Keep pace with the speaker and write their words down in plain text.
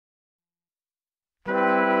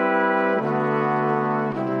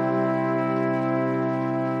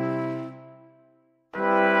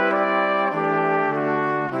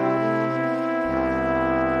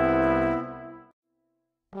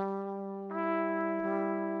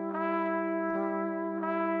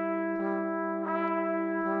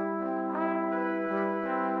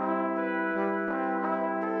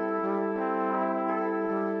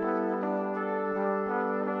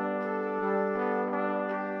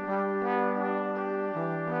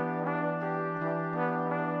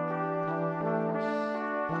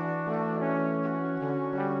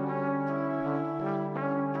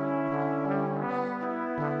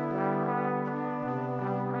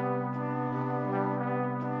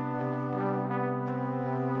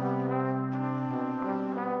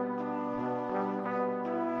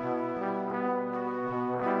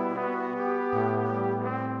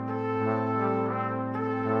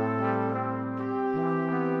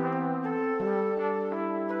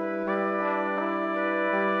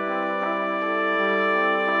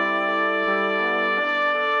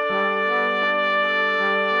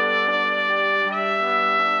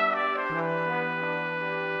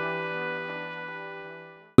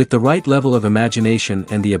With the right level of imagination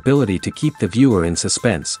and the ability to keep the viewer in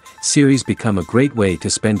suspense, series become a great way to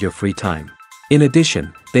spend your free time. In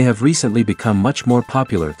addition, they have recently become much more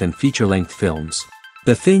popular than feature-length films.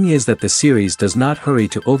 The thing is that the series does not hurry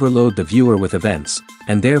to overload the viewer with events,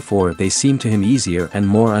 and therefore they seem to him easier and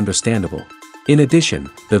more understandable. In addition,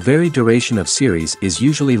 the very duration of series is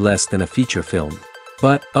usually less than a feature film.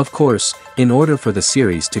 But, of course, in order for the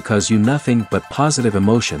series to cause you nothing but positive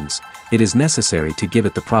emotions, it is necessary to give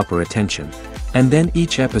it the proper attention. And then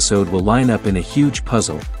each episode will line up in a huge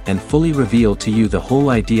puzzle, and fully reveal to you the whole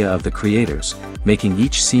idea of the creators, making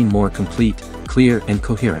each scene more complete, clear and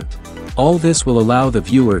coherent. All this will allow the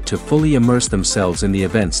viewer to fully immerse themselves in the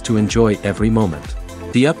events to enjoy every moment.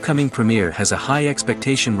 The upcoming premiere has a high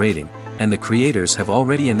expectation rating, and the creators have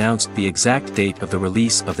already announced the exact date of the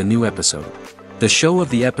release of the new episode. The show of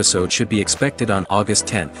the episode should be expected on August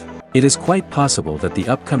 10th. It is quite possible that the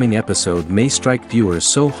upcoming episode may strike viewers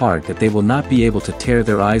so hard that they will not be able to tear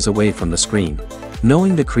their eyes away from the screen.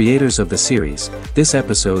 Knowing the creators of the series, this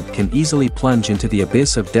episode can easily plunge into the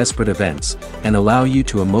abyss of desperate events, and allow you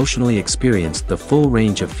to emotionally experience the full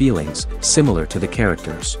range of feelings, similar to the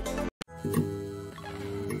characters.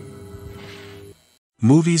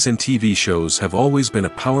 Movies and TV shows have always been a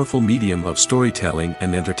powerful medium of storytelling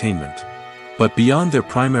and entertainment. But beyond their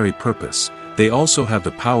primary purpose, they also have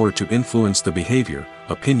the power to influence the behavior,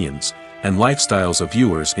 opinions, and lifestyles of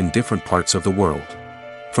viewers in different parts of the world.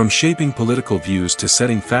 From shaping political views to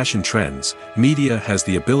setting fashion trends, media has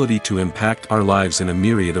the ability to impact our lives in a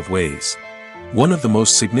myriad of ways. One of the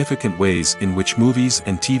most significant ways in which movies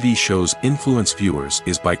and TV shows influence viewers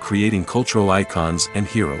is by creating cultural icons and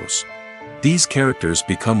heroes. These characters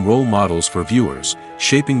become role models for viewers,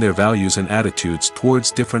 shaping their values and attitudes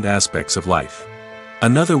towards different aspects of life.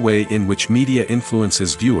 Another way in which media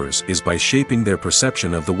influences viewers is by shaping their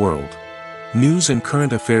perception of the world. News and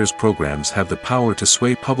current affairs programs have the power to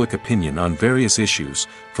sway public opinion on various issues,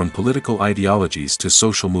 from political ideologies to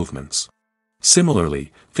social movements.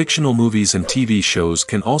 Similarly, fictional movies and TV shows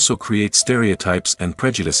can also create stereotypes and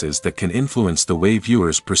prejudices that can influence the way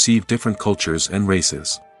viewers perceive different cultures and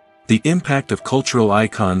races. The impact of cultural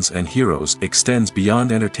icons and heroes extends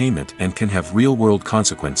beyond entertainment and can have real-world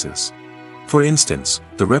consequences. For instance,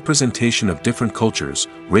 the representation of different cultures,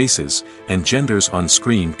 races, and genders on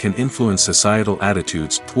screen can influence societal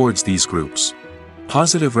attitudes towards these groups.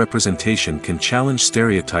 Positive representation can challenge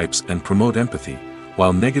stereotypes and promote empathy,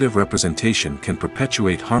 while negative representation can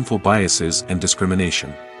perpetuate harmful biases and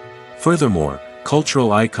discrimination. Furthermore,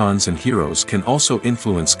 cultural icons and heroes can also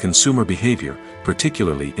influence consumer behavior,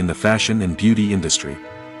 particularly in the fashion and beauty industry.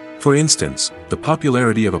 For instance, the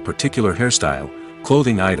popularity of a particular hairstyle,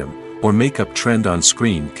 clothing item, or makeup trend on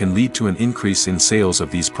screen can lead to an increase in sales of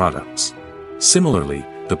these products. Similarly,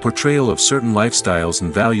 the portrayal of certain lifestyles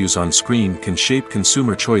and values on screen can shape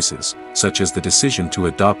consumer choices, such as the decision to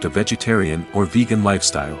adopt a vegetarian or vegan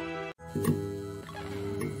lifestyle.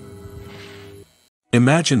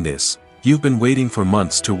 Imagine this. You've been waiting for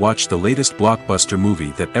months to watch the latest blockbuster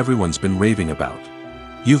movie that everyone's been raving about.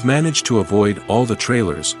 You've managed to avoid all the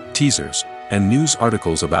trailers, teasers, and news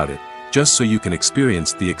articles about it, just so you can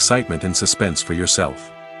experience the excitement and suspense for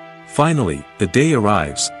yourself. Finally, the day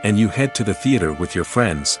arrives, and you head to the theater with your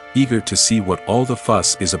friends, eager to see what all the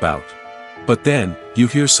fuss is about. But then, you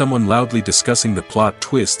hear someone loudly discussing the plot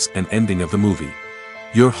twists and ending of the movie.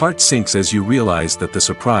 Your heart sinks as you realize that the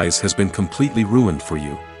surprise has been completely ruined for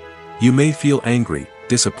you. You may feel angry,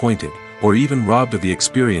 disappointed, or even robbed of the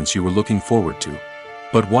experience you were looking forward to.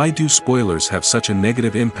 But why do spoilers have such a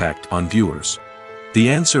negative impact on viewers? The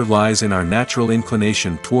answer lies in our natural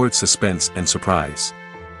inclination toward suspense and surprise.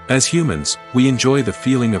 As humans, we enjoy the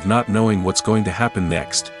feeling of not knowing what's going to happen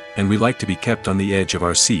next, and we like to be kept on the edge of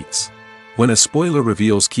our seats. When a spoiler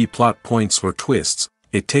reveals key plot points or twists,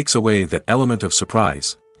 it takes away that element of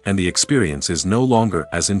surprise, and the experience is no longer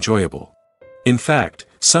as enjoyable. In fact,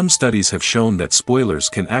 some studies have shown that spoilers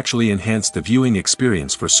can actually enhance the viewing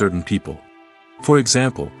experience for certain people. For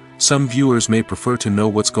example, some viewers may prefer to know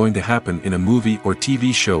what's going to happen in a movie or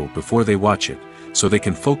TV show before they watch it, so they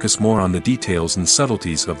can focus more on the details and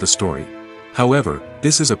subtleties of the story. However,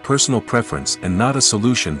 this is a personal preference and not a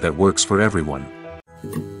solution that works for everyone.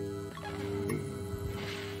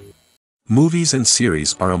 Movies and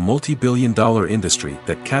series are a multi-billion-dollar industry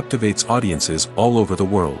that captivates audiences all over the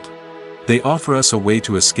world. They offer us a way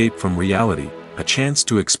to escape from reality, a chance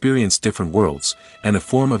to experience different worlds, and a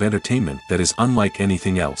form of entertainment that is unlike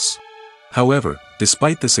anything else. However,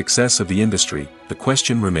 despite the success of the industry, the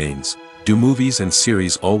question remains, do movies and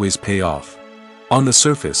series always pay off? On the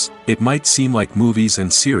surface, it might seem like movies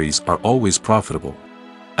and series are always profitable.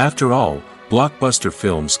 After all, blockbuster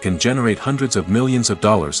films can generate hundreds of millions of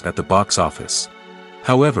dollars at the box office.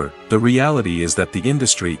 However, the reality is that the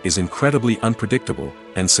industry is incredibly unpredictable,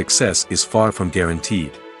 and success is far from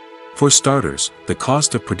guaranteed. For starters, the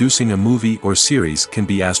cost of producing a movie or series can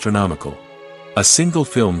be astronomical. A single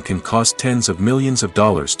film can cost tens of millions of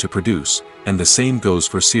dollars to produce, and the same goes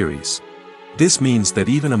for series. This means that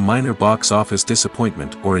even a minor box office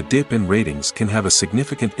disappointment or a dip in ratings can have a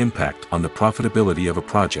significant impact on the profitability of a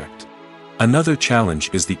project. Another challenge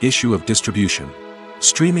is the issue of distribution.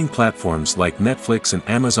 Streaming platforms like Netflix and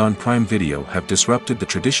Amazon Prime Video have disrupted the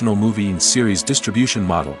traditional movie and series distribution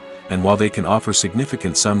model, and while they can offer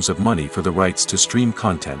significant sums of money for the rights to stream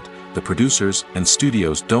content, the producers and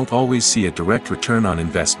studios don't always see a direct return on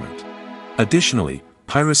investment. Additionally,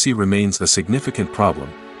 piracy remains a significant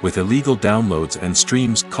problem, with illegal downloads and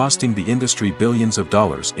streams costing the industry billions of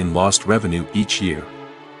dollars in lost revenue each year.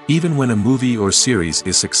 Even when a movie or series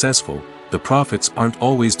is successful, the profits aren't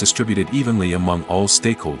always distributed evenly among all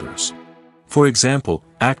stakeholders. For example,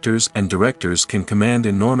 actors and directors can command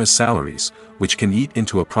enormous salaries, which can eat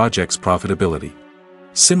into a project's profitability.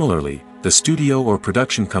 Similarly, the studio or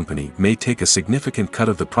production company may take a significant cut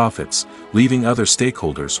of the profits, leaving other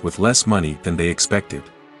stakeholders with less money than they expected.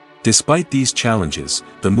 Despite these challenges,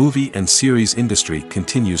 the movie and series industry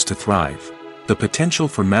continues to thrive. The potential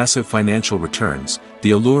for massive financial returns,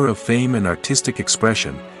 the allure of fame and artistic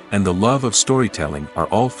expression, and the love of storytelling are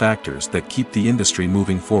all factors that keep the industry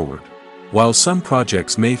moving forward. While some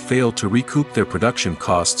projects may fail to recoup their production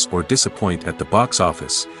costs or disappoint at the box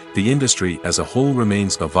office, the industry as a whole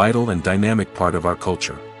remains a vital and dynamic part of our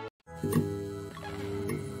culture.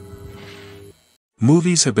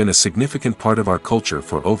 Movies have been a significant part of our culture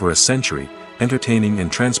for over a century, entertaining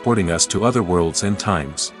and transporting us to other worlds and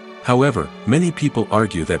times. However, many people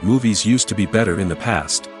argue that movies used to be better in the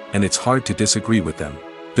past, and it's hard to disagree with them.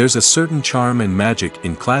 There's a certain charm and magic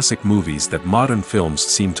in classic movies that modern films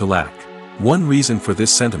seem to lack. One reason for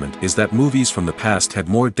this sentiment is that movies from the past had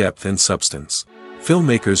more depth and substance.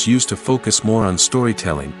 Filmmakers used to focus more on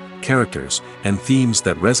storytelling, characters, and themes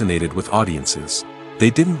that resonated with audiences. They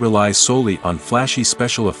didn't rely solely on flashy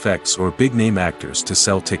special effects or big-name actors to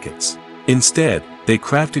sell tickets. Instead, they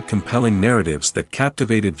crafted compelling narratives that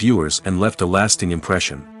captivated viewers and left a lasting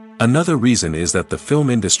impression. Another reason is that the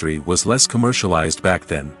film industry was less commercialized back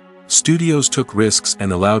then. Studios took risks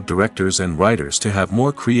and allowed directors and writers to have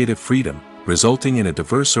more creative freedom, resulting in a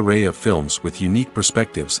diverse array of films with unique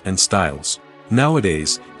perspectives and styles.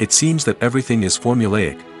 Nowadays, it seems that everything is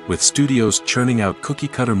formulaic, with studios churning out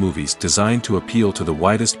cookie-cutter movies designed to appeal to the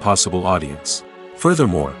widest possible audience.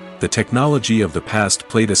 Furthermore, the technology of the past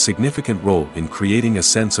played a significant role in creating a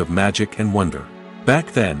sense of magic and wonder.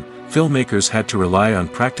 Back then, filmmakers had to rely on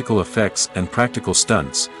practical effects and practical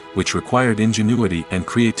stunts, which required ingenuity and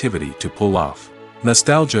creativity to pull off.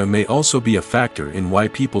 Nostalgia may also be a factor in why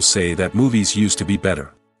people say that movies used to be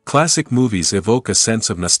better. Classic movies evoke a sense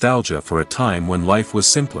of nostalgia for a time when life was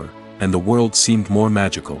simpler, and the world seemed more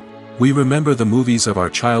magical. We remember the movies of our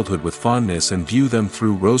childhood with fondness and view them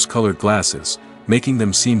through rose-colored glasses, making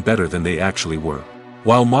them seem better than they actually were.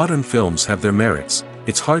 While modern films have their merits,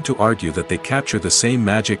 it's hard to argue that they capture the same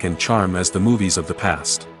magic and charm as the movies of the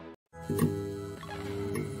past.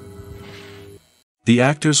 The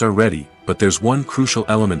actors are ready, but there's one crucial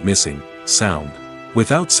element missing: sound.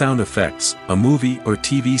 Without sound effects, a movie or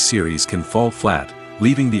TV series can fall flat,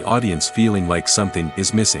 leaving the audience feeling like something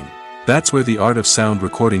is missing. That's where the art of sound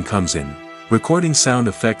recording comes in. Recording sound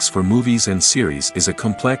effects for movies and series is a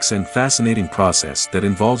complex and fascinating process that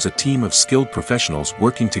involves a team of skilled professionals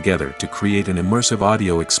working together to create an immersive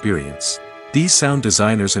audio experience. These sound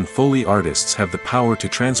designers and Foley artists have the power to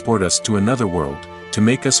transport us to another world, to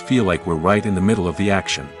make us feel like we're right in the middle of the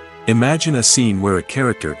action. Imagine a scene where a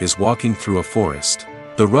character is walking through a forest.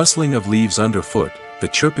 The rustling of leaves underfoot, the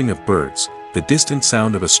chirping of birds, the distant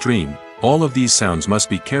sound of a stream, all of these sounds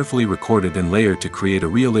must be carefully recorded and layered to create a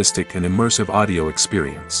realistic and immersive audio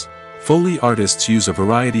experience. Foley artists use a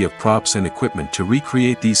variety of props and equipment to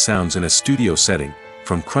recreate these sounds in a studio setting,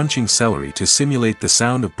 from crunching celery to simulate the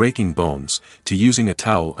sound of breaking bones, to using a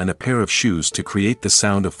towel and a pair of shoes to create the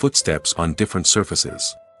sound of footsteps on different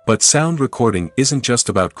surfaces. But sound recording isn't just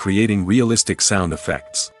about creating realistic sound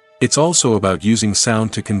effects. It's also about using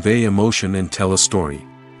sound to convey emotion and tell a story.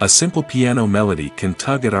 A simple piano melody can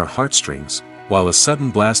tug at our heartstrings, while a sudden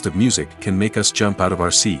blast of music can make us jump out of our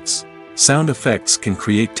seats. Sound effects can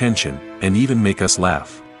create tension, and even make us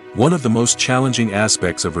laugh. One of the most challenging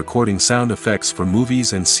aspects of recording sound effects for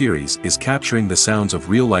movies and series is capturing the sounds of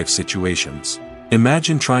real-life situations.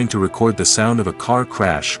 Imagine trying to record the sound of a car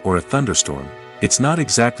crash or a thunderstorm. it's not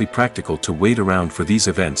exactly practical to wait around for these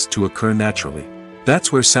events to occur naturally.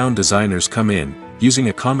 That's where sound designers come in, using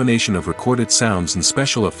a combination of recorded sounds and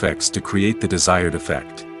special effects to create the desired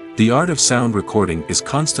effect. The art of sound recording is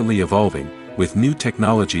constantly evolving, with new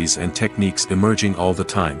technologies and techniques emerging all the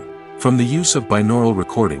time. From the use of binaural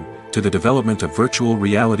recording, to the development of virtual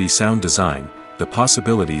reality sound design, the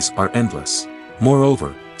possibilities are endless.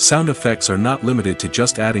 Moreover, sound effects are not limited to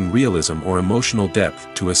just adding realism or emotional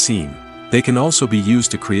depth to a scene. They can also be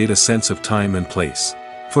used to create a sense of time and place.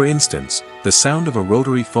 For instance, the sound of a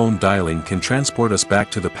rotary phone dialing can transport us back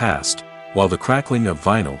to the past, while the crackling of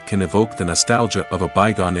vinyl can evoke the nostalgia of a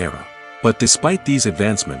bygone era. But despite these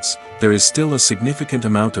advancements, there is still a significant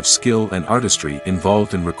amount of skill and artistry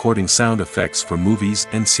involved in recording sound effects for movies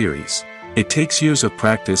and series. It takes years of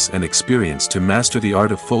practice and experience to master the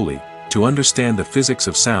art of Foley, to understand the physics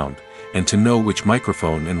of sound, and to know which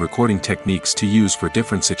microphone and recording techniques to use for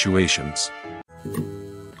different situations.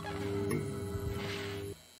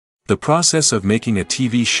 The process of making a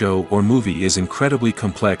TV show or movie is incredibly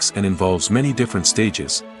complex and involves many different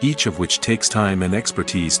stages, each of which takes time and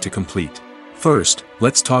expertise to complete. First,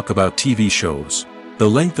 let's talk about TV shows. The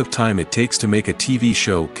length of time it takes to make a TV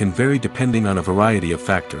show can vary depending on a variety of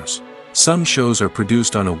factors. Some shows are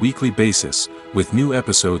produced on a weekly basis, with new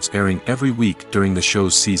episodes airing every week during the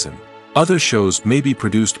show's season. Other shows may be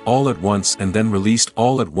produced all at once and then released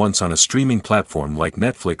all at once on a streaming platform like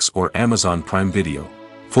Netflix or Amazon Prime Video.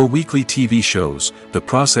 For weekly TV shows, the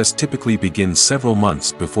process typically begins several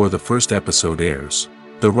months before the first episode airs.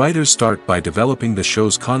 The writers start by developing the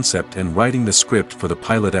show's concept and writing the script for the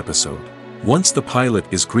pilot episode. Once the pilot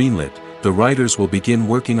is greenlit, the writers will begin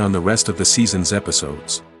working on the rest of the season's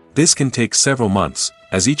episodes. This can take several months,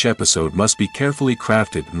 as each episode must be carefully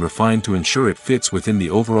crafted and refined to ensure it fits within the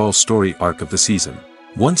overall story arc of the season.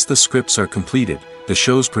 Once the scripts are completed, the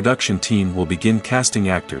show's production team will begin casting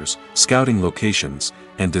actors, scouting locations,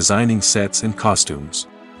 and designing sets and costumes.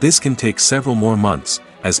 This can take several more months,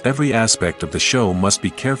 as every aspect of the show must be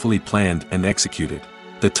carefully planned and executed.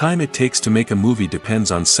 The time it takes to make a movie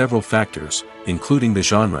depends on several factors, including the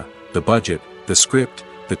genre, the budget, the script,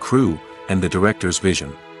 the crew, and the director's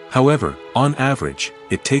vision. However, on average,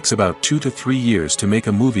 it takes about 2 to 3 years to make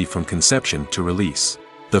a movie from conception to release.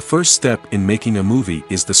 The first step in making a movie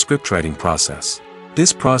is the scriptwriting process.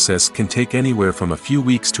 This process can take anywhere from a few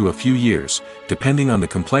weeks to a few years, depending on the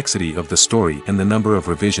complexity of the story and the number of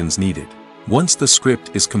revisions needed. Once the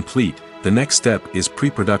script is complete, the next step is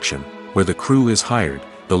pre-production, where the crew is hired,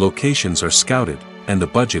 the locations are scouted, and the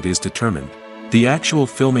budget is determined. The actual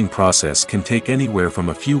filming process can take anywhere from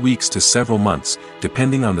a few weeks to several months,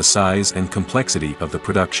 depending on the size and complexity of the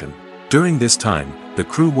production. During this time, the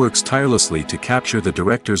crew works tirelessly to capture the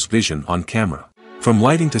director's vision on camera. From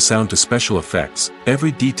lighting to sound to special effects,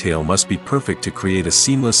 every detail must be perfect to create a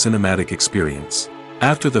seamless cinematic experience.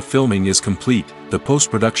 After the filming is complete, the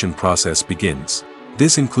post-production process begins.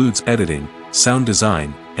 This includes editing, sound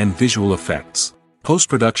design, and visual effects.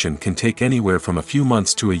 Post-production can take anywhere from a few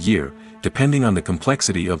months to a year, depending on the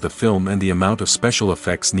complexity of the film and the amount of special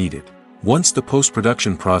effects needed. Once the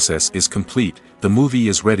post-production process is complete, the movie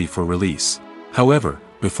is ready for release. However,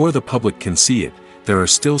 before the public can see it, there are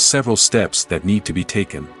still several steps that need to be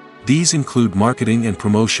taken. These include marketing and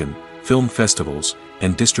promotion, film festivals,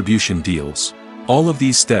 and distribution deals. All of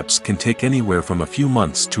these steps can take anywhere from a few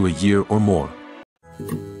months to a year or more.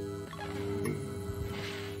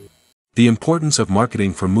 The importance of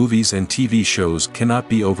marketing for movies and TV shows cannot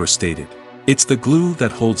be overstated. It's the glue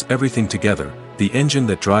that holds everything together, the engine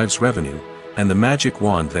that drives revenue, and the magic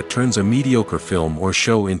wand that turns a mediocre film or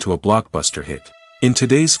show into a blockbuster hit. In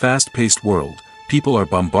today's fast-paced world, people are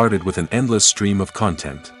bombarded with an endless stream of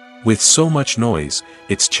content. With so much noise,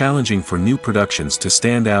 it's challenging for new productions to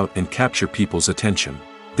stand out and capture people's attention.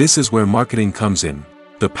 This is where marketing comes in.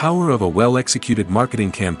 The power of a well-executed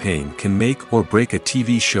marketing campaign can make or break a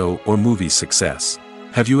TV show or movie's success.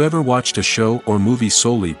 Have you ever watched a show or movie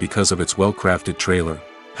solely because of its well-crafted trailer?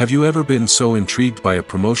 Have you ever been so intrigued by a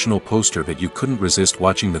promotional poster that you couldn't resist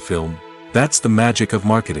watching the film? That's the magic of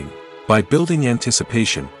marketing. By building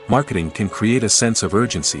anticipation, marketing can create a sense of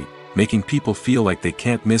urgency, making people feel like they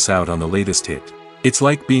can't miss out on the latest hit. It's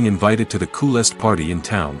like being invited to the coolest party in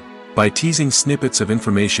town. By teasing snippets of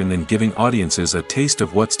information and giving audiences a taste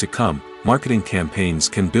of what's to come, marketing campaigns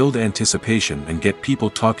can build anticipation and get people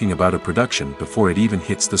talking about a production before it even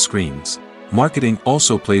hits the screens. Marketing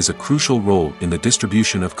also plays a crucial role in the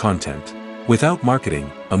distribution of content. Without marketing,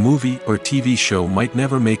 a movie or TV show might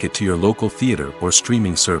never make it to your local theater or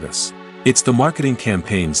streaming service. It's the marketing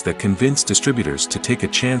campaigns that convince distributors to take a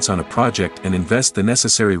chance on a project and invest the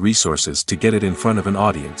necessary resources to get it in front of an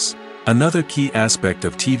audience. Another key aspect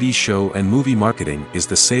of TV show and movie marketing is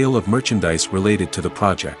the sale of merchandise related to the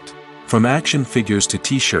project. From action figures to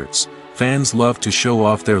t-shirts, fans love to show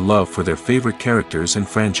off their love for their favorite characters and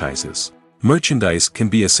franchises. Merchandise can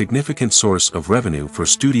be a significant source of revenue for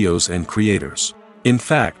studios and creators. In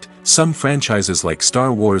fact, some franchises like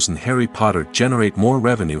Star Wars and Harry Potter generate more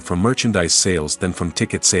revenue from merchandise sales than from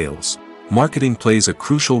ticket sales. Marketing plays a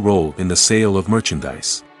crucial role in the sale of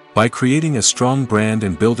merchandise. By creating a strong brand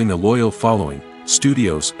and building a loyal following,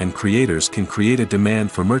 studios and creators can create a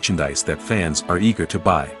demand for merchandise that fans are eager to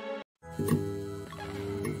buy.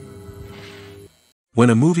 When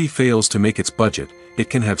a movie fails to make its budget, it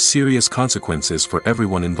can have serious consequences for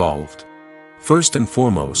everyone involved. First and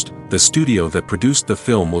foremost, the studio that produced the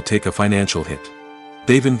film will take a financial hit.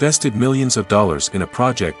 They've invested millions of dollars in a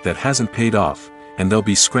project that hasn't paid off, and they'll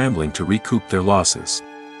be scrambling to recoup their losses.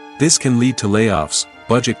 This can lead to layoffs,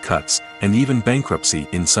 budget cuts, and even bankruptcy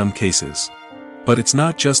in some cases. But it's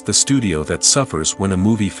not just the studio that suffers when a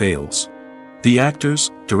movie fails. The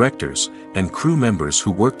actors, directors, and crew members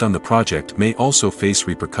who worked on the project may also face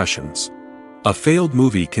repercussions. A failed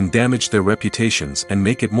movie can damage their reputations and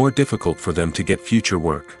make it more difficult for them to get future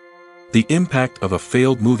work. The impact of a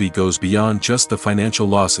failed movie goes beyond just the financial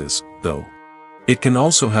losses, though. It can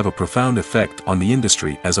also have a profound effect on the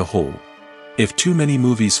industry as a whole. If too many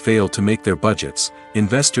movies fail to make their budgets,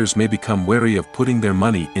 investors may become wary of putting their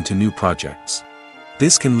money into new projects.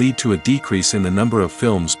 This can lead to a decrease in the number of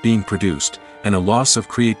films being produced, and a loss of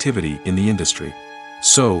creativity in the industry.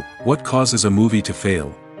 So, what causes a movie to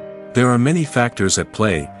fail? There are many factors at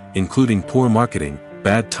play, including poor marketing,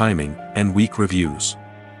 bad timing, and weak reviews.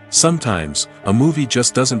 Sometimes, a movie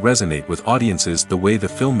just doesn't resonate with audiences the way the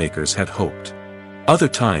filmmakers had hoped. Other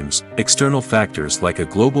times, external factors like a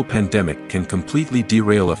global pandemic can completely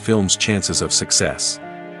derail a film's chances of success.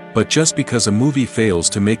 But just because a movie fails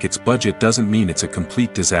to make its budget doesn't mean it's a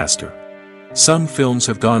complete disaster. Some films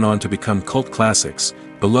have gone on to become cult classics,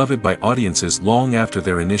 beloved by audiences long after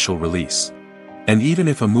their initial release. And even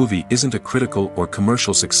if a movie isn't a critical or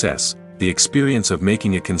commercial success, the experience of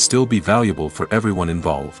making it can still be valuable for everyone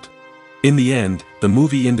involved. In the end, the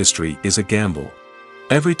movie industry is a gamble.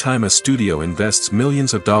 Every time a studio invests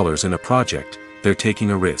millions of dollars in a project, they're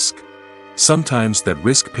taking a risk. Sometimes that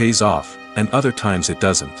risk pays off, and other times it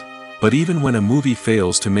doesn't. But even when a movie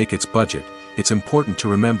fails to make its budget, it's important to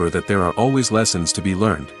remember that there are always lessons to be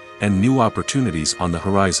learned, and new opportunities on the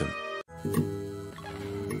horizon.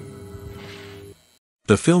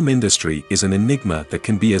 The film industry is an enigma that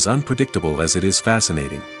can be as unpredictable as it is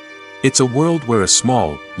fascinating. It's a world where a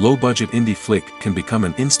small, low-budget indie flick can become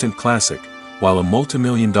an instant classic, while a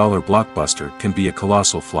multi-million-dollar blockbuster can be a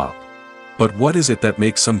colossal flop. But what is it that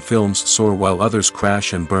makes some films soar while others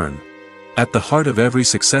crash and burn? At the heart of every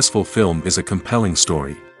successful film is a compelling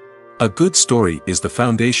story. A good story is the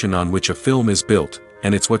foundation on which a film is built,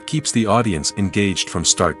 and it's what keeps the audience engaged from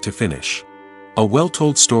start to finish. A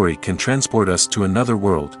well-told story can transport us to another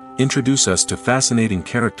world, introduce us to fascinating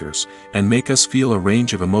characters, and make us feel a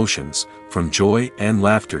range of emotions, from joy and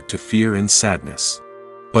laughter to fear and sadness.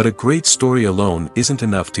 But a great story alone isn't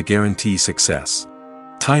enough to guarantee success.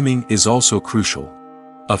 Timing is also crucial.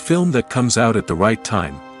 A film that comes out at the right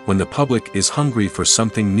time, when the public is hungry for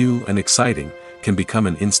something new and exciting, can become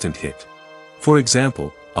an instant hit. For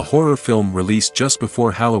example, a horror film released just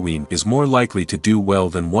before Halloween is more likely to do well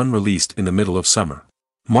than one released in the middle of summer.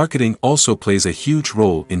 Marketing also plays a huge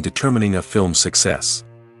role in determining a film's success.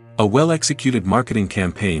 A well-executed marketing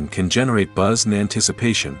campaign can generate buzz and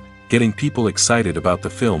anticipation, getting people excited about the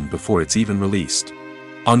film before it's even released.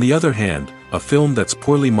 On the other hand, a film that's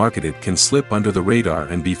poorly marketed can slip under the radar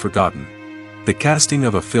and be forgotten. The casting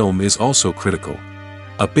of a film is also critical.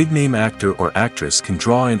 A big-name actor or actress can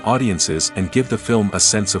draw in audiences and give the film a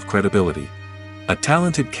sense of credibility. A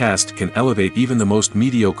talented cast can elevate even the most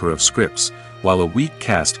mediocre of scripts, while a weak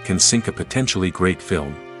cast can sink a potentially great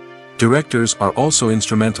film. Directors are also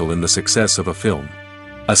instrumental in the success of a film.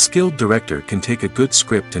 A skilled director can take a good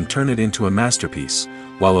script and turn it into a masterpiece,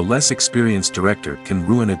 while a less experienced director can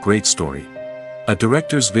ruin a great story. A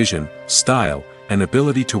director's vision, style, and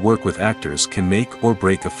ability to work with actors can make or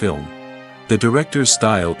break a film. The director's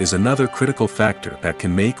style is another critical factor that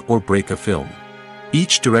can make or break a film.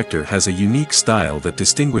 Each director has a unique style that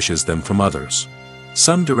distinguishes them from others.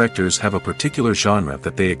 Some directors have a particular genre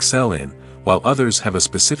that they excel in, while others have a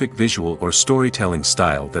specific visual or storytelling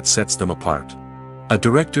style that sets them apart. A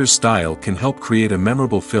director's style can help create a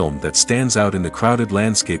memorable film that stands out in the crowded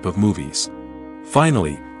landscape of movies.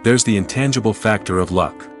 Finally, there's the intangible factor of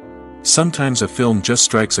luck. Sometimes a film just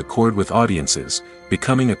strikes a chord with audiences,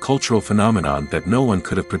 becoming a cultural phenomenon that no one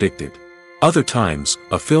could have predicted. Other times,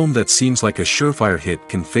 a film that seems like a surefire hit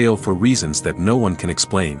can fail for reasons that no one can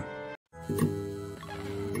explain.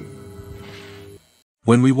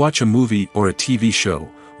 When we watch a movie or a TV show,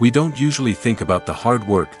 we don't usually think about the hard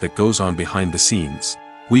work that goes on behind the scenes.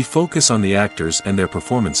 We focus on the actors and their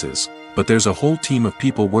performances, but there's a whole team of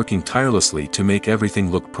people working tirelessly to make everything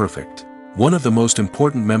look perfect. One of the most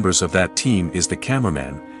important members of that team is the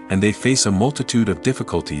cameraman, and they face a multitude of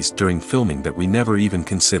difficulties during filming that we never even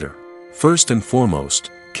consider. First and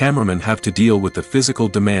foremost, cameramen have to deal with the physical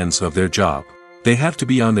demands of their job. They have to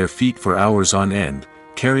be on their feet for hours on end,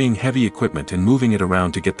 carrying heavy equipment and moving it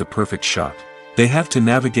around to get the perfect shot. They have to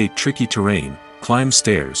navigate tricky terrain, climb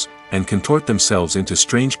stairs, and contort themselves into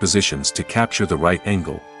strange positions to capture the right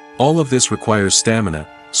angle. All of this requires stamina,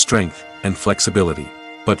 strength, and flexibility.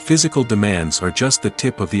 But physical demands are just the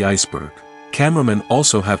tip of the iceberg. Cameramen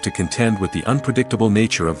also have to contend with the unpredictable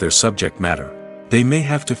nature of their subject matter. They may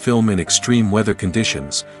have to film in extreme weather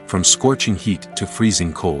conditions, from scorching heat to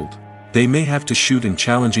freezing cold. They may have to shoot in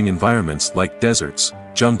challenging environments like deserts,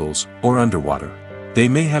 jungles, or underwater. They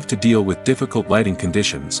may have to deal with difficult lighting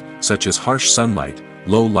conditions, such as harsh sunlight,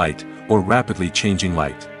 low light, or rapidly changing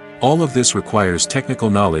light. All of this requires technical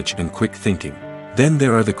knowledge and quick thinking. Then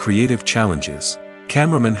there are the creative challenges.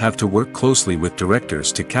 Cameramen have to work closely with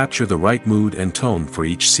directors to capture the right mood and tone for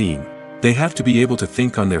each scene. They have to be able to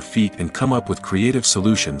think on their feet and come up with creative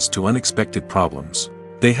solutions to unexpected problems.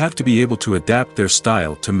 They have to be able to adapt their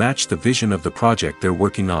style to match the vision of the project they're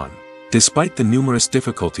working on. Despite the numerous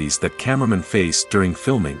difficulties that cameramen face during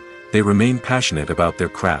filming, they remain passionate about their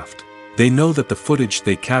craft. They know that the footage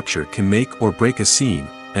they capture can make or break a scene,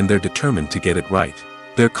 and they're determined to get it right.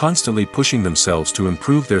 They're constantly pushing themselves to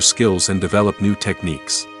improve their skills and develop new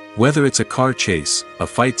techniques. Whether it's a car chase, a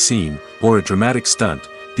fight scene, or a dramatic stunt,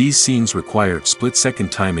 these scenes require split-second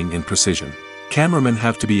timing and precision. Cameramen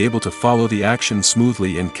have to be able to follow the action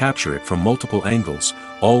smoothly and capture it from multiple angles,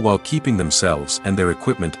 all while keeping themselves and their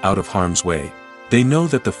equipment out of harm's way. They know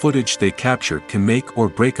that the footage they capture can make or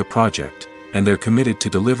break a project, and they're committed to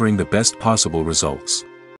delivering the best possible results.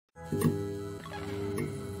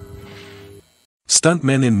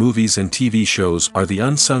 Stuntmen in movies and TV shows are the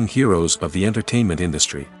unsung heroes of the entertainment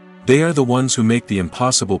industry. They are the ones who make the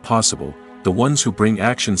impossible possible, the ones who bring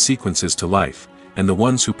action sequences to life, and the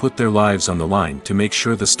ones who put their lives on the line to make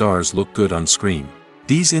sure the stars look good on screen.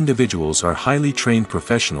 These individuals are highly trained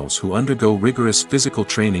professionals who undergo rigorous physical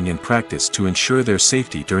training and practice to ensure their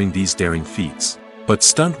safety during these daring feats. But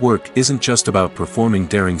stunt work isn't just about performing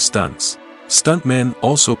daring stunts. Stuntmen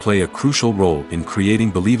also play a crucial role in creating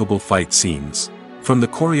believable fight scenes. From the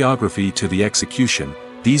choreography to the execution,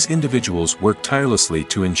 these individuals work tirelessly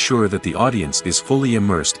to ensure that the audience is fully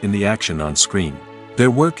immersed in the action on screen.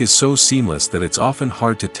 Their work is so seamless that it's often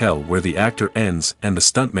hard to tell where the actor ends and the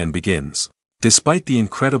stuntman begins. Despite the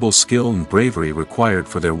incredible skill and bravery required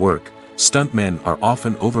for their work, stuntmen are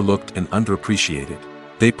often overlooked and underappreciated.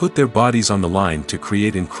 They put their bodies on the line to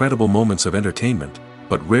create incredible moments of entertainment,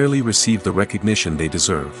 but rarely receive the recognition they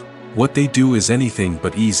deserve. What they do is anything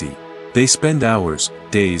but easy. They spend hours,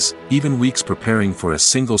 days, even weeks preparing for a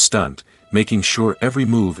single stunt, making sure every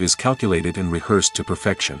move is calculated and rehearsed to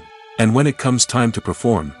perfection. And when it comes time to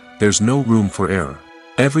perform, there's no room for error.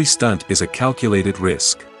 Every stunt is a calculated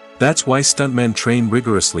risk. That's why stuntmen train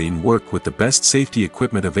rigorously and work with the best safety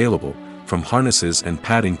equipment available, from harnesses and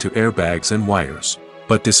padding to airbags and wires.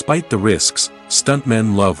 But despite the risks,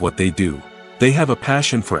 stuntmen love what they do. They have a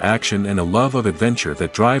passion for action and a love of adventure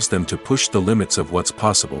that drives them to push the limits of what's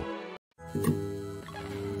possible.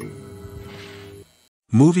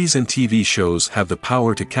 Movies and TV shows have the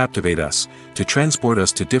power to captivate us, to transport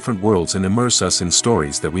us to different worlds and immerse us in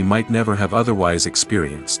stories that we might never have otherwise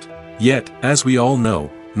experienced. Yet, as we all know,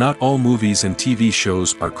 not all movies and TV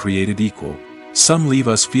shows are created equal. Some leave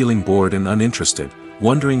us feeling bored and uninterested,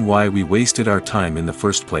 wondering why we wasted our time in the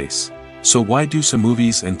first place. So why do some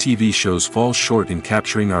movies and TV shows fall short in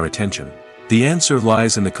capturing our attention? The answer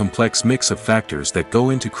lies in the complex mix of factors that go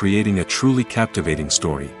into creating a truly captivating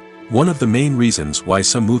story. One of the main reasons why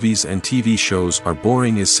some movies and TV shows are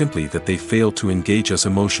boring is simply that they fail to engage us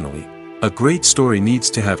emotionally. A great story needs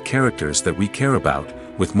to have characters that we care about,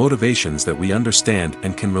 with motivations that we understand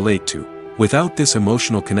and can relate to. Without this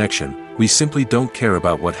emotional connection, we simply don't care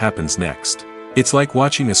about what happens next. It's like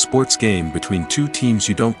watching a sports game between two teams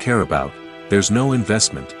you don't care about. There's no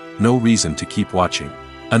investment, no reason to keep watching.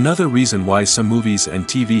 Another reason why some movies and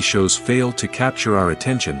TV shows fail to capture our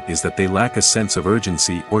attention is that they lack a sense of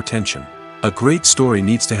urgency or tension. A great story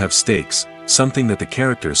needs to have stakes, something that the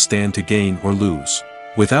characters stand to gain or lose.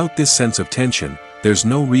 Without this sense of tension, there's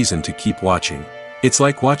no reason to keep watching. It's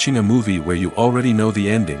like watching a movie where you already know the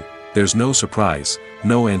ending, there's no surprise,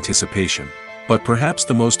 no anticipation. But perhaps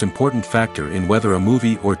the most important factor in whether a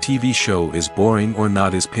movie or TV show is boring or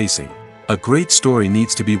not is pacing. A great story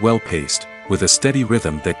needs to be well-paced, with a steady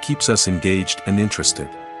rhythm that keeps us engaged and interested.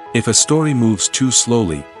 If a story moves too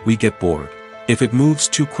slowly, we get bored. If it moves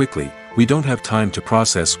too quickly, we don't have time to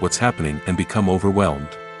process what's happening and become overwhelmed.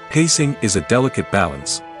 Pacing is a delicate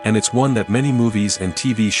balance, and it's one that many movies and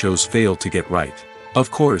TV shows fail to get right.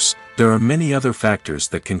 Of course, there are many other factors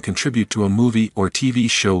that can contribute to a movie or TV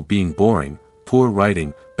show being boring: poor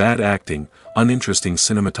writing, bad acting, uninteresting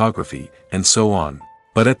cinematography, and so on.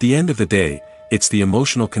 But at the end of the day, it's the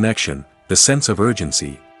emotional connection, the sense of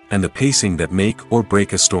urgency, and the pacing that make or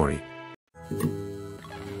break a story.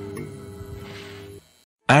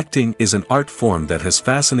 Acting is an art form that has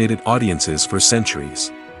fascinated audiences for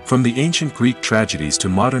centuries. From the ancient Greek tragedies to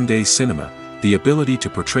modern-day cinema, the ability to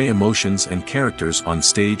portray emotions and characters on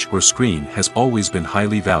stage or screen has always been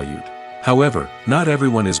highly valued. However, not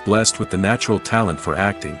everyone is blessed with the natural talent for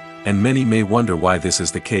acting, and many may wonder why this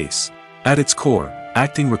is the case. At its core,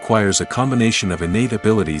 acting requires a combination of innate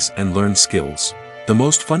abilities and learned skills. The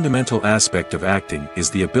most fundamental aspect of acting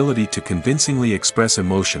is the ability to convincingly express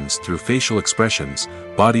emotions through facial expressions,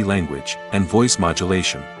 body language, and voice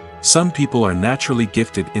modulation. Some people are naturally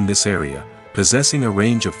gifted in this area, possessing a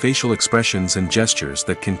range of facial expressions and gestures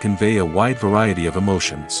that can convey a wide variety of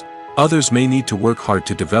emotions. Others may need to work hard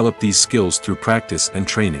to develop these skills through practice and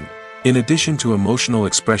training. In addition to emotional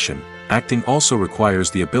expression, acting also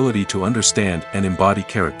requires the ability to understand and embody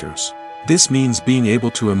characters. This means being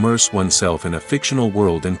able to immerse oneself in a fictional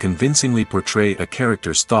world and convincingly portray a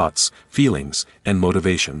character's thoughts, feelings, and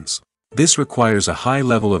motivations. This requires a high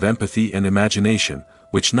level of empathy and imagination,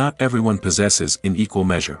 which not everyone possesses in equal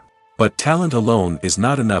measure. But talent alone is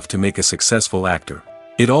not enough to make a successful actor.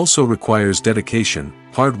 It also requires dedication,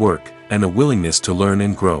 hard work, and a willingness to learn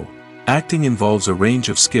and grow. Acting involves a range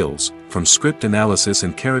of skills, from script analysis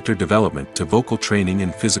and character development to vocal training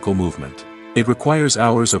and physical movement. It requires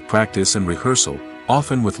hours of practice and rehearsal,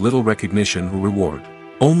 often with little recognition or reward.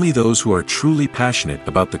 Only those who are truly passionate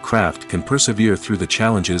about the craft can persevere through the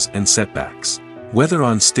challenges and setbacks. Whether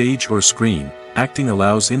on stage or screen, acting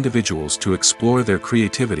allows individuals to explore their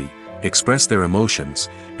creativity, express their emotions,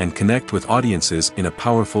 and connect with audiences in a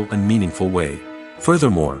powerful and meaningful way.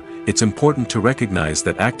 Furthermore, it's important to recognize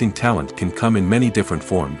that acting talent can come in many different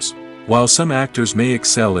forms. While some actors may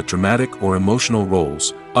excel at dramatic or emotional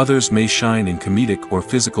roles, others may shine in comedic or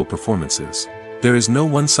physical performances. There is no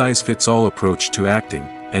one-size-fits-all approach to acting,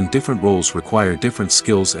 and different roles require different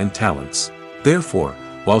skills and talents. Therefore,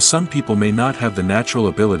 while some people may not have the natural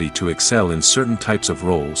ability to excel in certain types of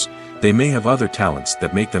roles, they may have other talents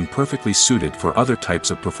that make them perfectly suited for other types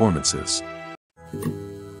of performances.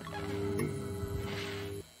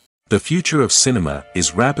 The future of cinema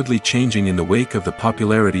is rapidly changing in the wake of the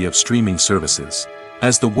popularity of streaming services.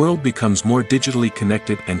 As the world becomes more digitally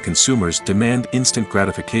connected and consumers demand instant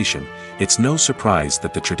gratification, it's no surprise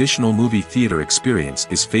that the traditional movie theater experience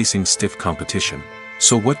is facing stiff competition.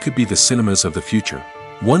 So what could be the cinemas of the future?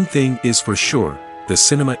 One thing is for sure, the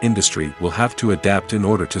cinema industry will have to adapt in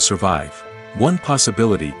order to survive. One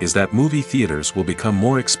possibility is that movie theaters will become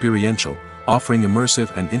more experiential, offering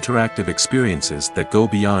immersive and interactive experiences that go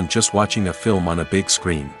beyond just watching a film on a big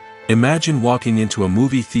screen. Imagine walking into a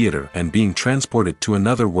movie theater and being transported to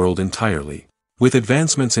another world entirely. With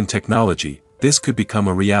advancements in technology, this could become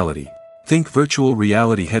a reality. Think virtual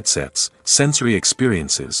reality headsets, sensory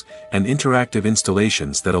experiences, and interactive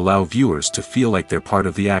installations that allow viewers to feel like they're part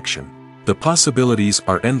of the action. The possibilities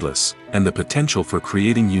are endless, and the potential for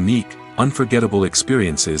creating unique, unforgettable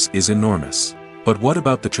experiences is enormous. But what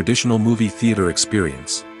about the traditional movie theater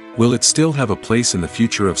experience? Will it still have a place in the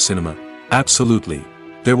future of cinema? Absolutely.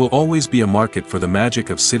 There will always be a market for the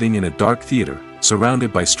magic of sitting in a dark theater,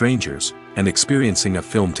 surrounded by strangers, and experiencing a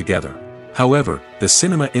film together. However, the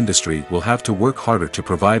cinema industry will have to work harder to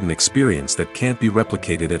provide an experience that can't be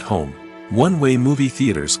replicated at home. One way movie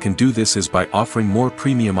theaters can do this is by offering more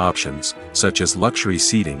premium options, such as luxury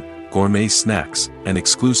seating, gourmet snacks, and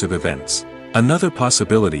exclusive events. Another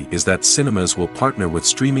possibility is that cinemas will partner with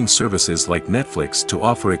streaming services like Netflix to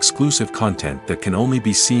offer exclusive content that can only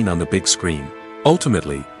be seen on the big screen.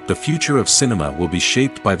 Ultimately, the future of cinema will be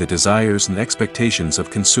shaped by the desires and expectations of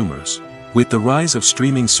consumers. With the rise of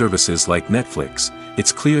streaming services like Netflix,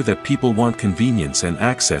 it's clear that people want convenience and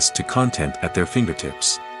access to content at their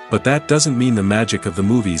fingertips. But that doesn't mean the magic of the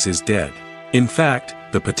movies is dead. In fact,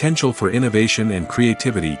 the potential for innovation and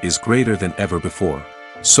creativity is greater than ever before.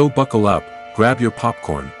 So buckle up, grab your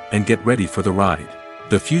popcorn, and get ready for the ride.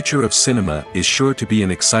 The future of cinema is sure to be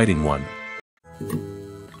an exciting one.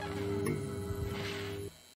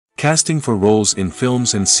 Casting for roles in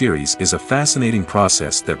films and series is a fascinating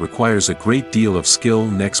process that requires a great deal of skill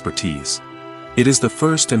and expertise. It is the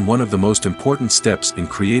first and one of the most important steps in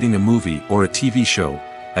creating a movie or a TV show,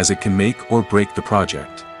 as it can make or break the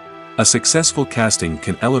project. A successful casting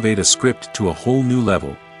can elevate a script to a whole new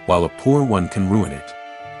level, while a poor one can ruin it.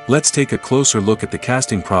 Let's take a closer look at the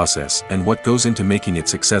casting process and what goes into making it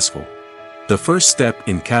successful. The first step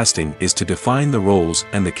in casting is to define the roles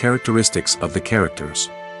and the characteristics of the characters.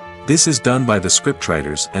 This is done by the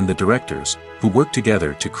scriptwriters and the directors, who work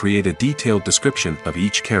together to create a detailed description of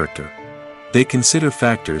each character. They consider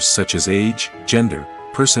factors such as age, gender,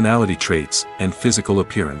 personality traits, and physical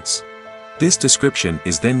appearance. This description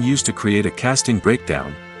is then used to create a casting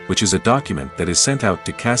breakdown, which is a document that is sent out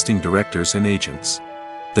to casting directors and agents.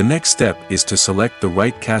 The next step is to select the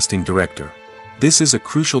right casting director. This is a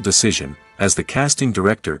crucial decision, as the casting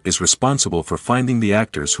director is responsible for finding the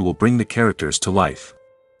actors who will bring the characters to life.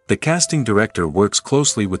 The casting director works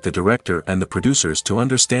closely with the director and the producers to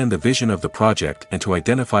understand the vision of the project and to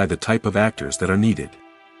identify the type of actors that are needed.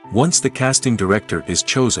 Once the casting director is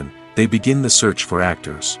chosen, they begin the search for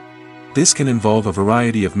actors. This can involve a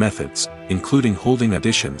variety of methods, including holding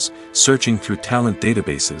auditions, searching through talent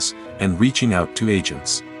databases, and reaching out to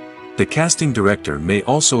agents. The casting director may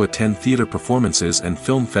also attend theater performances and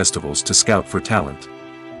film festivals to scout for talent.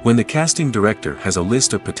 When the casting director has a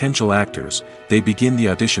list of potential actors, they begin the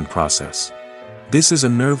audition process. This is a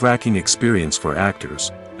nerve-wracking experience for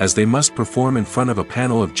actors, as they must perform in front of a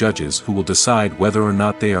panel of judges who will decide whether or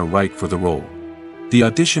not they are right for the role. The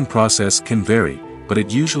audition process can vary, but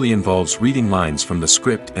it usually involves reading lines from the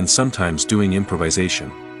script and sometimes doing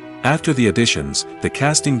improvisation. After the auditions, the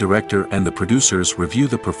casting director and the producers review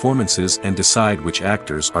the performances and decide which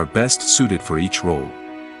actors are best suited for each role.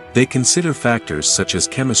 They consider factors such as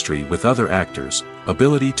chemistry with other actors,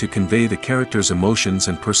 ability to convey the character's emotions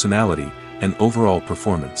and personality, and overall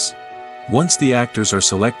performance. Once the actors are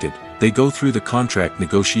selected, they go through the contract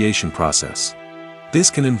negotiation process. This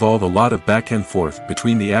can involve a lot of back and forth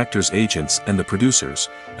between the actors' agents and the producers,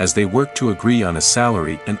 as they work to agree on a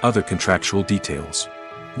salary and other contractual details.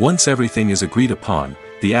 Once everything is agreed upon,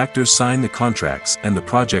 the actors sign the contracts and the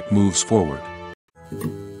project moves forward.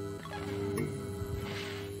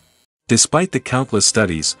 Despite the countless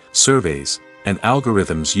studies, surveys, and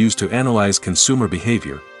algorithms used to analyze consumer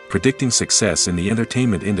behavior, predicting success in the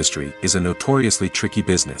entertainment industry is a notoriously tricky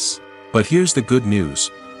business. But here's the good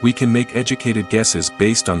news: we can make educated guesses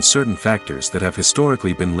based on certain factors that have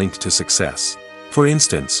historically been linked to success. For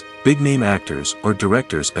instance, big-name actors or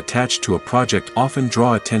directors attached to a project often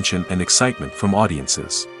draw attention and excitement from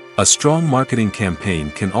audiences. A strong marketing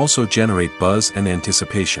campaign can also generate buzz and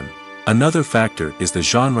anticipation. Another factor is the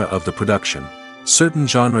genre of the production. Certain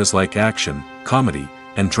genres like action, comedy,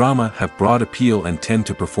 and drama have broad appeal and tend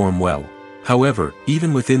to perform well. However,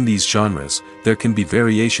 even within these genres, there can be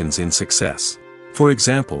variations in success. For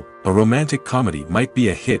example, a romantic comedy might be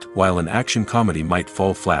a hit while an action comedy might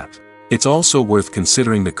fall flat. It's also worth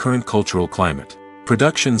considering the current cultural climate.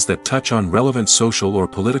 Productions that touch on relevant social or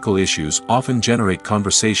political issues often generate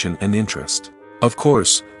conversation and interest. Of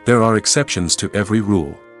course, there are exceptions to every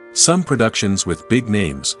rule. Some productions with big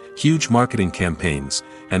names, huge marketing campaigns,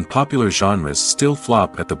 and popular genres still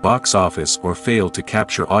flop at the box office or fail to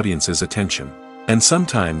capture audiences' attention. And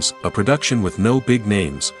sometimes, a production with no big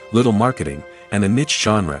names, little marketing, and a niche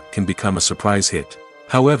genre can become a surprise hit.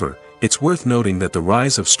 However, it's worth noting that the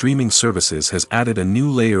rise of streaming services has added a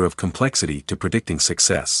new layer of complexity to predicting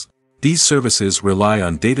success. These services rely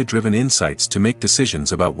on data-driven insights to make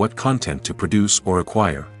decisions about what content to produce or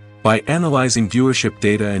acquire. By analyzing viewership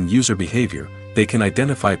data and user behavior, they can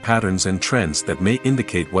identify patterns and trends that may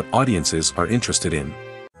indicate what audiences are interested in.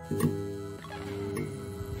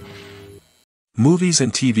 Movies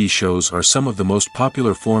and TV shows are some of the most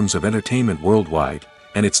popular forms of entertainment worldwide,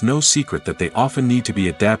 and it's no secret that they often need to be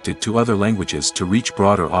adapted to other languages to reach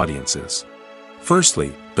broader audiences.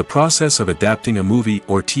 Firstly, the process of adapting a movie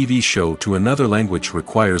or TV show to another language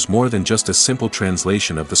requires more than just a simple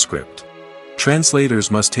translation of the script.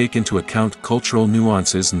 Translators must take into account cultural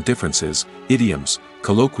nuances and differences, idioms,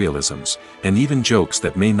 colloquialisms, and even jokes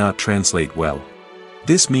that may not translate well.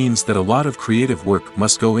 This means that a lot of creative work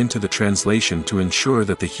must go into the translation to ensure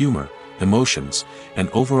that the humor, emotions, and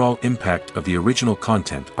overall impact of the original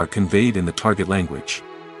content are conveyed in the target language.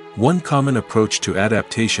 One common approach to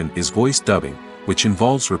adaptation is voice dubbing, which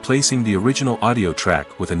involves replacing the original audio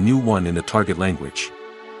track with a new one in the target language.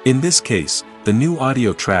 In this case, the new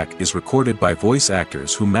audio track is recorded by voice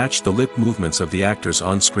actors who match the lip movements of the actors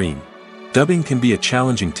on screen. Dubbing can be a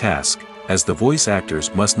challenging task, as the voice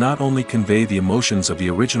actors must not only convey the emotions of the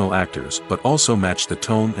original actors but also match the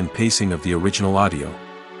tone and pacing of the original audio.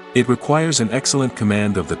 It requires an excellent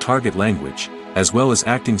command of the target language, as well as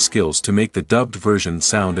acting skills to make the dubbed version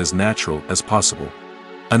sound as natural as possible.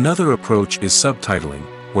 Another approach is subtitling,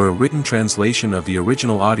 where a written translation of the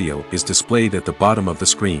original audio is displayed at the bottom of the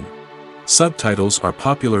screen. Subtitles are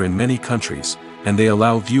popular in many countries, and they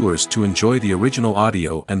allow viewers to enjoy the original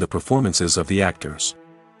audio and the performances of the actors.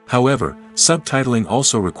 However, subtitling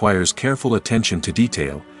also requires careful attention to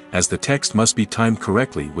detail, as the text must be timed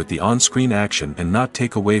correctly with the on-screen action and not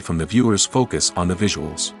take away from the viewer's focus on the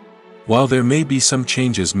visuals. While there may be some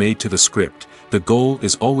changes made to the script, the goal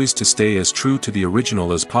is always to stay as true to the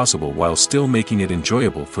original as possible while still making it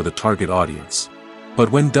enjoyable for the target audience.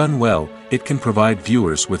 But when done well, it can provide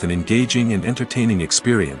viewers with an engaging and entertaining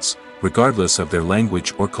experience, regardless of their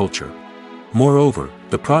language or culture. Moreover,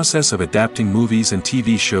 the process of adapting movies and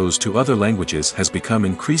TV shows to other languages has become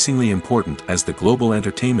increasingly important as the global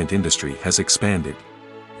entertainment industry has expanded.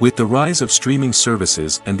 With the rise of streaming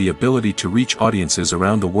services and the ability to reach audiences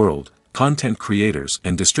around the world, content creators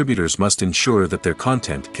and distributors must ensure that their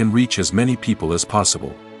content can reach as many people as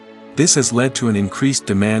possible. This has led to an increased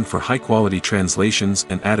demand for high-quality translations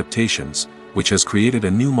and adaptations, which has created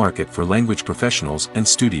a new market for language professionals and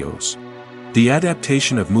studios. The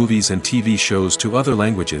adaptation of movies and TV shows to other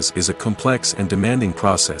languages is a complex and demanding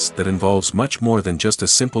process that involves much more than just a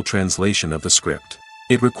simple translation of the script.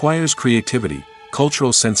 It requires creativity,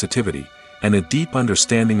 cultural sensitivity, and a deep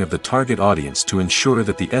understanding of the target audience to ensure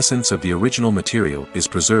that the essence of the original material is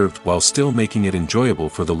preserved while still making it enjoyable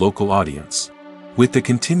for the local audience. With the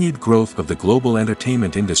continued growth of the global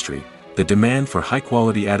entertainment industry, the demand for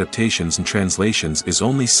high-quality adaptations and translations is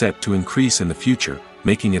only set to increase in the future,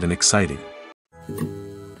 making it an exciting.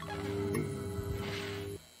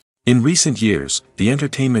 In recent years, the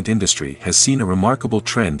entertainment industry has seen a remarkable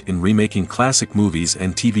trend in remaking classic movies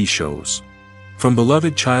and TV shows. From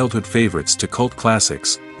beloved childhood favorites to cult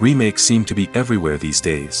classics, remakes seem to be everywhere these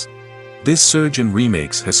days. This surge in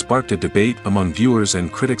remakes has sparked a debate among viewers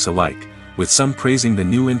and critics alike, with some praising the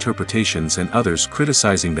new interpretations and others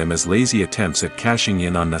criticizing them as lazy attempts at cashing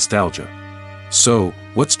in on nostalgia. So,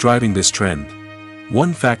 what's driving this trend?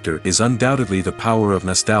 One factor is undoubtedly the power of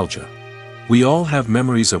nostalgia. We all have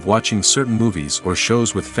memories of watching certain movies or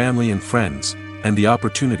shows with family and friends, and the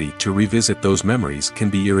opportunity to revisit those memories can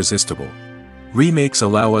be irresistible. Remakes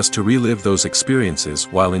allow us to relive those experiences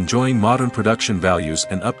while enjoying modern production values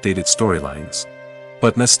and updated storylines.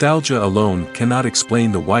 But nostalgia alone cannot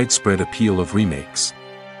explain the widespread appeal of remakes.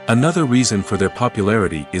 Another reason for their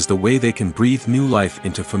popularity is the way they can breathe new life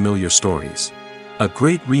into familiar stories. A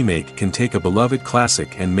great remake can take a beloved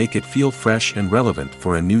classic and make it feel fresh and relevant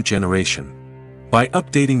for a new generation. By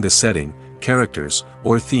updating the setting, characters,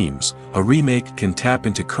 or themes, a remake can tap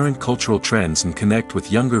into current cultural trends and connect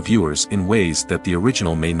with younger viewers in ways that the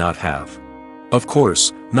original may not have. Of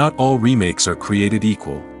course, not all remakes are created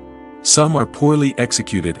equal. Some are poorly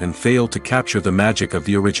executed and fail to capture the magic of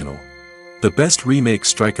the original. The best remakes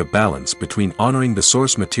strike a balance between honoring the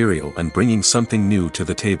source material and bringing something new to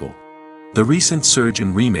the table. The recent surge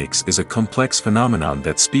in remakes is a complex phenomenon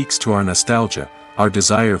that speaks to our nostalgia, our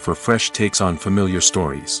desire for fresh takes on familiar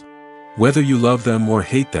stories. Whether you love them or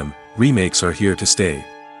hate them, remakes are here to stay.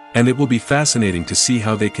 And it will be fascinating to see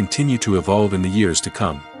how they continue to evolve in the years to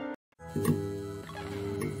come.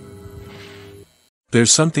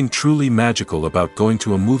 There's something truly magical about going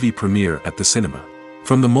to a movie premiere at the cinema.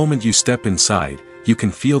 From the moment you step inside, you can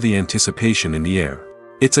feel the anticipation in the air.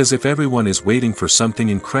 It's as if everyone is waiting for something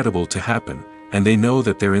incredible to happen, and they know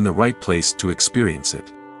that they're in the right place to experience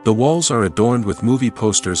it. The walls are adorned with movie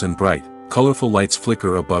posters and bright, colorful lights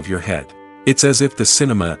flicker above your head. It's as if the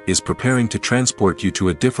cinema is preparing to transport you to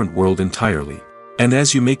a different world entirely. And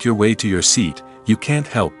as you make your way to your seat, you can't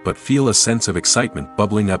help but feel a sense of excitement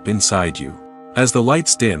bubbling up inside you. As the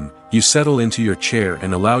lights dim, you settle into your chair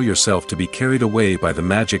and allow yourself to be carried away by the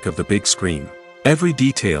magic of the big screen. Every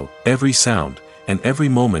detail, every sound, and every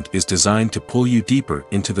moment is designed to pull you deeper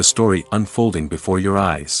into the story unfolding before your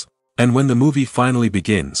eyes. And when the movie finally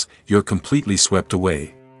begins, you're completely swept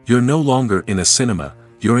away. You're no longer in a cinema,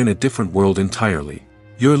 you're in a different world entirely.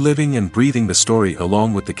 You're living and breathing the story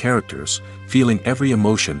along with the characters, feeling every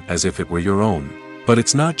emotion as if it were your own. But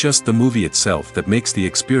it's not just the movie itself that makes the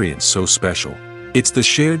experience so special. It's the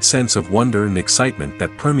shared sense of wonder and excitement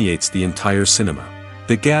that permeates the entire cinema.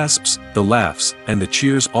 The gasps, the laughs, and the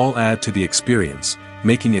cheers all add to the experience,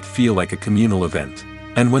 making it feel like a communal event.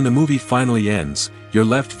 And when the movie finally ends, you're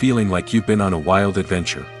left feeling like you've been on a wild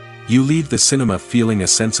adventure. You leave the cinema feeling a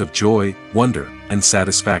sense of joy, wonder, and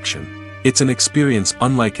satisfaction. It's an experience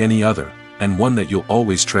unlike any other, and one that you'll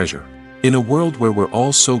always treasure. In a world where we're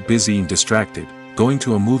all so busy and distracted, going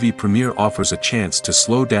to a movie premiere offers a chance to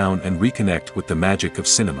slow down and reconnect with the magic of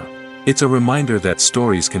cinema. It's a reminder that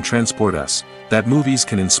stories can transport us, that movies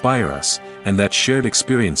can inspire us, and that shared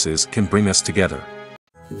experiences can bring us together.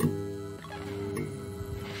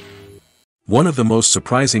 One of the most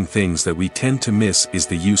surprising things that we tend to miss is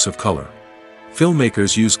the use of color.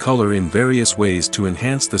 Filmmakers use color in various ways to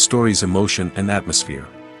enhance the story's emotion and atmosphere.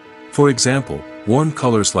 For example, warm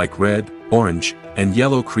colors like red, orange, and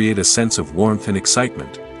yellow create a sense of warmth and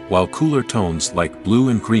excitement, while cooler tones like blue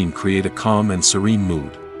and green create a calm and serene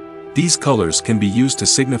mood. These colors can be used to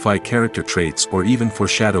signify character traits or even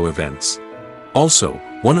foreshadow events. Also,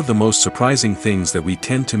 one of the most surprising things that we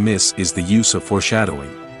tend to miss is the use of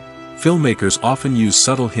foreshadowing. Filmmakers often use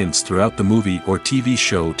subtle hints throughout the movie or TV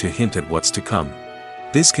show to hint at what's to come.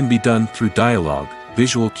 This can be done through dialogue,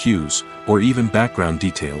 visual cues, or even background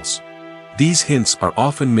details. These hints are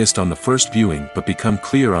often missed on the first viewing but become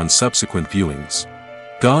clear on subsequent viewings.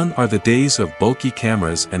 Gone are the days of bulky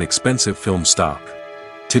cameras and expensive film stock.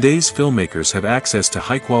 Today's filmmakers have access to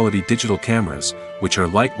high-quality digital cameras, which are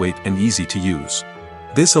lightweight and easy to use.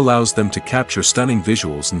 This allows them to capture stunning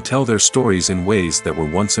visuals and tell their stories in ways that were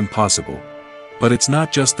once impossible. But it's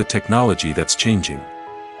not just the technology that's changing.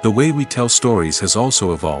 The way we tell stories has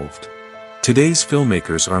also evolved. Today's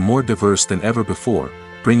filmmakers are more diverse than ever before,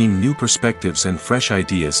 bringing new perspectives and fresh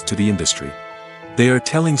ideas to the industry. They are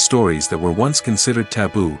telling stories that were once considered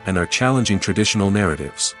taboo and are challenging traditional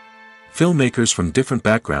narratives. Filmmakers from different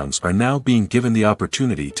backgrounds are now being given the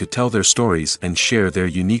opportunity to tell their stories and share their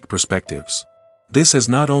unique perspectives. This has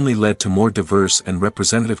not only led to more diverse and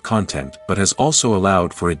representative content but has also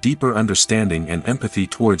allowed for a deeper understanding and empathy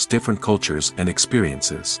towards different cultures and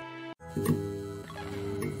experiences.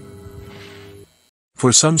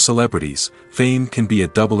 For some celebrities, fame can be a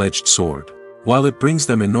double-edged sword. While it brings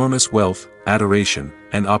them enormous wealth, adoration,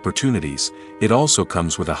 and opportunities, it also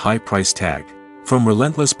comes with a high price tag. From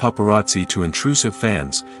relentless paparazzi to intrusive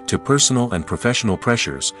fans, to personal and professional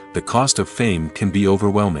pressures, the cost of fame can be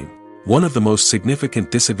overwhelming. One of the most significant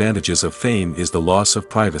disadvantages of fame is the loss of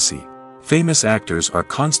privacy. Famous actors are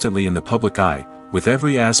constantly in the public eye, with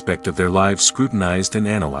every aspect of their lives scrutinized and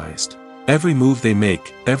analyzed. Every move they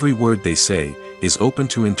make, every word they say, is open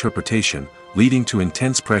to interpretation, leading to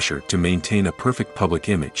intense pressure to maintain a perfect public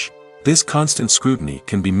image. This constant scrutiny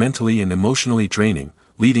can be mentally and emotionally draining,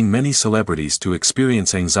 leading many celebrities to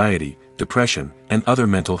experience anxiety, depression, and other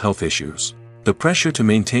mental health issues. The pressure to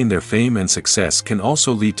maintain their fame and success can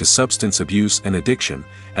also lead to substance abuse and addiction,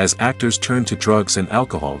 as actors turn to drugs and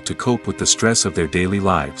alcohol to cope with the stress of their daily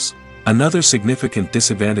lives. Another significant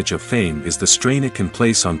disadvantage of fame is the strain it can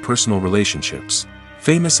place on personal relationships.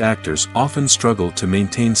 Famous actors often struggle to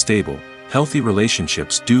maintain stable, healthy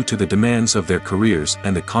relationships due to the demands of their careers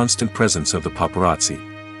and the constant presence of the paparazzi.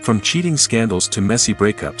 From cheating scandals to messy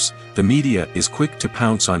breakups, the media is quick to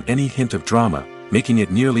pounce on any hint of drama, making it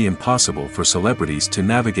nearly impossible for celebrities to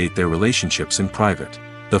navigate their relationships in private.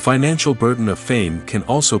 The financial burden of fame can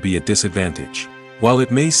also be a disadvantage. While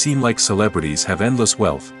it may seem like celebrities have endless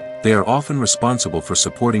wealth, they are often responsible for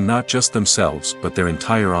supporting not just themselves but their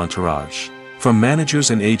entire entourage. From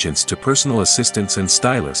managers and agents to personal assistants and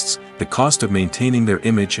stylists, the cost of maintaining their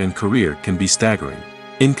image and career can be staggering.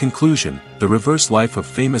 In conclusion, the reverse life of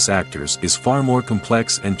famous actors is far more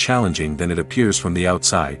complex and challenging than it appears from the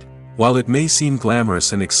outside. While it may seem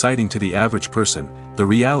glamorous and exciting to the average person, the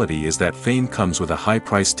reality is that fame comes with a high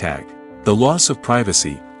price tag. The loss of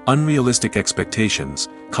privacy, unrealistic expectations,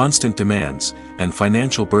 constant demands, and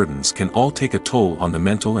financial burdens can all take a toll on the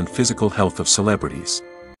mental and physical health of celebrities.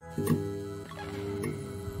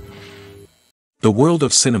 The world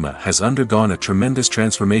of cinema has undergone a tremendous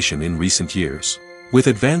transformation in recent years. With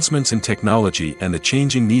advancements in technology and the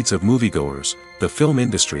changing needs of moviegoers, the film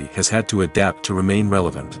industry has had to adapt to remain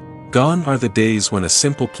relevant. Gone are the days when a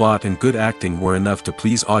simple plot and good acting were enough to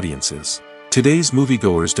please audiences. Today's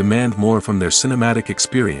moviegoers demand more from their cinematic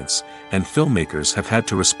experience, and filmmakers have had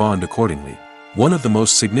to respond accordingly. One of the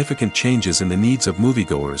most significant changes in the needs of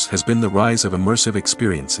moviegoers has been the rise of immersive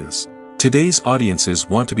experiences. Today's audiences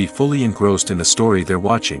want to be fully engrossed in the story they're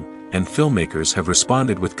watching, and filmmakers have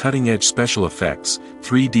responded with cutting-edge special effects,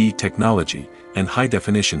 3D technology, and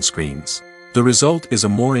high-definition screens. The result is a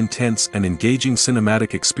more intense and engaging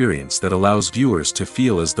cinematic experience that allows viewers to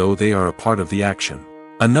feel as though they are a part of the action.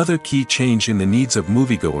 Another key change in the needs of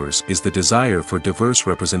moviegoers is the desire for diverse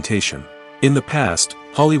representation. In the past,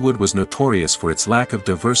 Hollywood was notorious for its lack of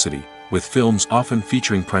diversity, with films often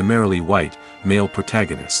featuring primarily white, male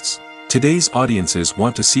protagonists. Today's audiences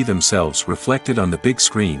want to see themselves reflected on the big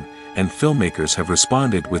screen, and filmmakers have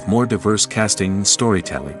responded with more diverse casting and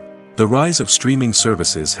storytelling. The rise of streaming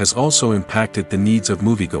services has also impacted the needs of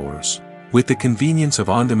moviegoers. With the convenience of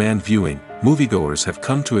on-demand viewing, moviegoers have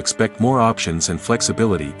come to expect more options and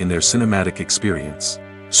flexibility in their cinematic experience.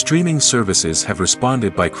 Streaming services have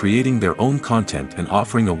responded by creating their own content and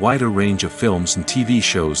offering a wider range of films and TV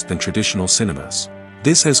shows than traditional cinemas.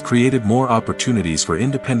 This has created more opportunities for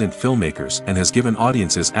independent filmmakers and has given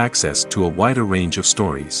audiences access to a wider range of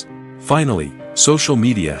stories. Finally, social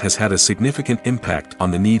media has had a significant impact on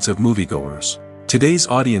the needs of moviegoers. Today's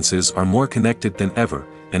audiences are more connected than ever,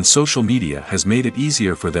 and social media has made it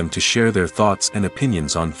easier for them to share their thoughts and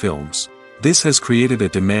opinions on films. This has created a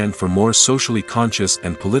demand for more socially conscious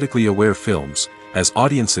and politically aware films, as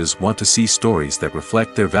audiences want to see stories that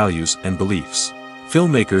reflect their values and beliefs.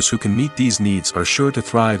 Filmmakers who can meet these needs are sure to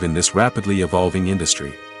thrive in this rapidly evolving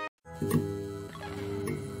industry.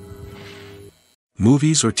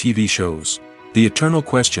 Movies or TV shows? The eternal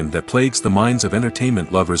question that plagues the minds of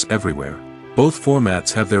entertainment lovers everywhere. Both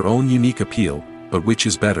formats have their own unique appeal, but which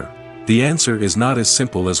is better? The answer is not as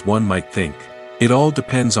simple as one might think. It all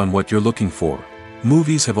depends on what you're looking for.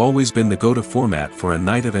 Movies have always been the go-to format for a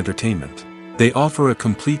night of entertainment. They offer a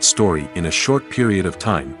complete story in a short period of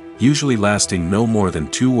time, usually lasting no more than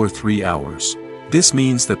 2 or 3 hours. This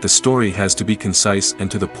means that the story has to be concise and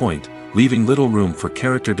to the point, leaving little room for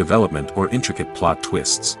character development or intricate plot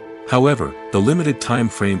twists. However, the limited time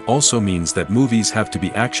frame also means that movies have to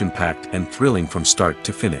be action-packed and thrilling from start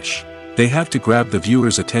to finish. They have to grab the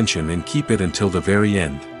viewer's attention and keep it until the very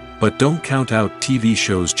end. But don't count out TV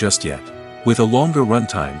shows just yet. With a longer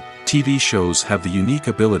runtime, TV shows have the unique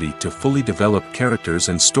ability to fully develop characters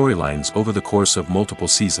and storylines over the course of multiple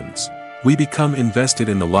seasons. We become invested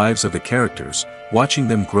in the lives of the characters, watching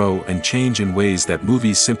them grow and change in ways that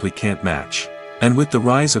movies simply can't match. And with the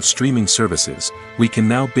rise of streaming services, we can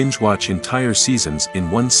now binge-watch entire seasons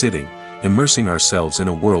in one sitting, immersing ourselves in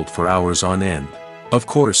a world for hours on end. Of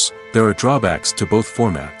course, there are drawbacks to both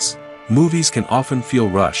formats. Movies can often feel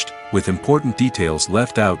rushed, with important details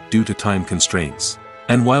left out due to time constraints.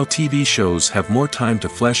 And while TV shows have more time to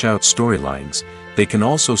flesh out storylines, they can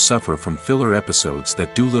also suffer from filler episodes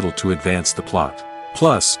that do little to advance the plot.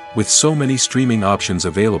 Plus, with so many streaming options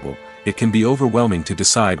available, it can be overwhelming to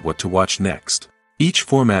decide what to watch next. Each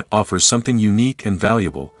format offers something unique and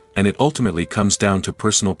valuable, and it ultimately comes down to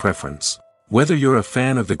personal preference. Whether you're a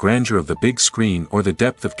fan of the grandeur of the big screen or the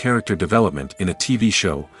depth of character development in a TV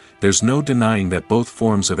show, there's no denying that both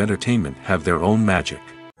forms of entertainment have their own magic.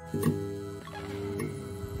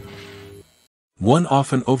 One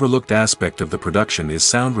often overlooked aspect of the production is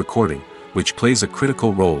sound recording, which plays a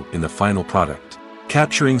critical role in the final product.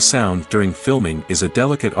 Capturing sound during filming is a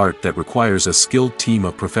delicate art that requires a skilled team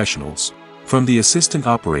of professionals. From the assistant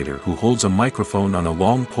operator who holds a microphone on a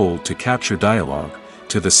long pole to capture dialogue,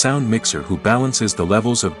 to the sound mixer who balances the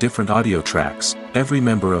levels of different audio tracks, every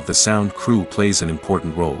member of the sound crew plays an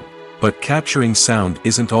important role. But capturing sound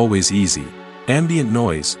isn't always easy. Ambient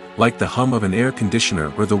noise, like the hum of an air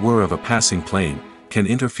conditioner or the whir of a passing plane, can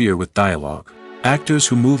interfere with dialogue. Actors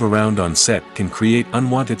who move around on set can create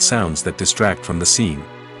unwanted sounds that distract from the scene.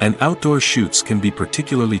 And outdoor shoots can be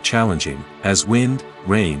particularly challenging, as wind,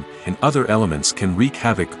 rain, and other elements can wreak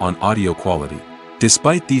havoc on audio quality.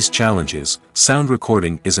 Despite these challenges, sound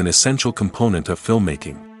recording is an essential component of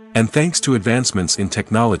filmmaking. And thanks to advancements in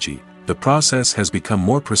technology, the process has become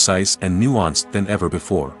more precise and nuanced than ever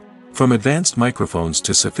before. From advanced microphones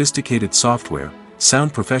to sophisticated software,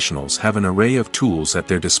 sound professionals have an array of tools at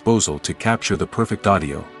their disposal to capture the perfect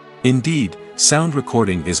audio. Indeed, sound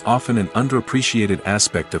recording is often an underappreciated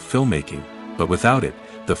aspect of filmmaking, but without it,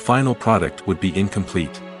 the final product would be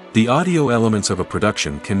incomplete. The audio elements of a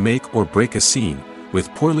production can make or break a scene,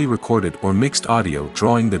 with poorly recorded or mixed audio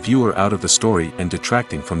drawing the viewer out of the story and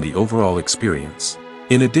detracting from the overall experience.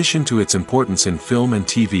 In addition to its importance in film and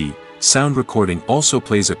TV, sound recording also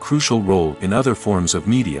plays a crucial role in other forms of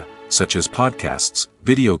media, such as podcasts,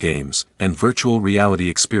 video games, and virtual reality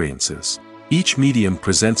experiences. Each medium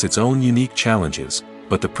presents its own unique challenges,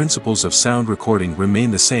 but the principles of sound recording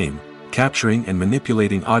remain the same, capturing and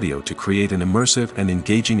manipulating audio to create an immersive and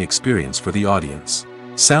engaging experience for the audience.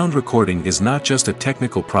 Sound recording is not just a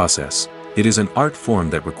technical process, it is an art form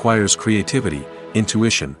that requires creativity,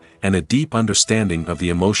 intuition, and a deep understanding of the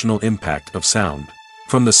emotional impact of sound.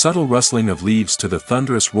 From the subtle rustling of leaves to the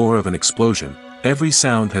thunderous roar of an explosion, every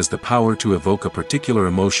sound has the power to evoke a particular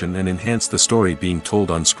emotion and enhance the story being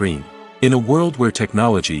told on screen. In a world where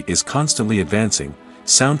technology is constantly advancing,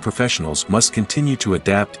 sound professionals must continue to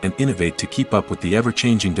adapt and innovate to keep up with the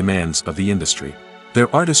ever-changing demands of the industry.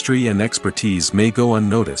 Their artistry and expertise may go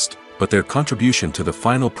unnoticed, but their contribution to the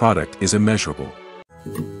final product is immeasurable.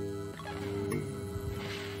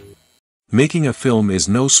 Making a film is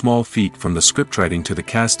no small feat. From the scriptwriting to the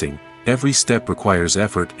casting, every step requires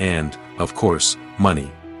effort and, of course,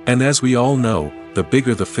 money. And as we all know, the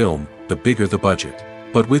bigger the film, the bigger the budget.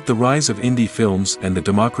 But with the rise of indie films and the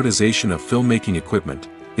democratization of filmmaking equipment,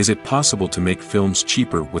 is it possible to make films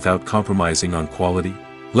cheaper without compromising on quality?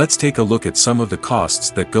 Let's take a look at some of the costs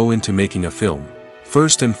that go into making a film.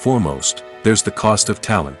 First and foremost, there's the cost of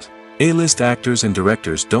talent. A-list actors and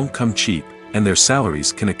directors don't come cheap, and their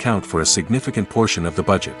salaries can account for a significant portion of the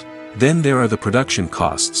budget. Then there are the production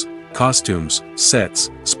costs, costumes, sets,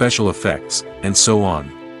 special effects, and so on.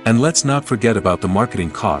 And let's not forget about the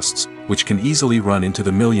marketing costs, which can easily run into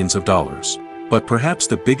the millions of dollars. But perhaps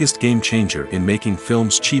the biggest game changer in making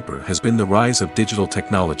films cheaper has been the rise of digital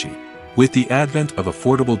technology. With the advent of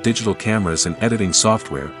affordable digital cameras and editing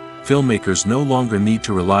software, filmmakers no longer need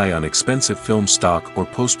to rely on expensive film stock or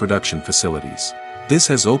post-production facilities. This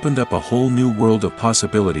has opened up a whole new world of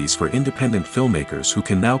possibilities for independent filmmakers who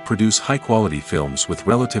can now produce high-quality films with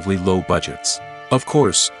relatively low budgets. Of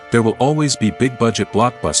course, there will always be big-budget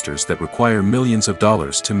blockbusters that require millions of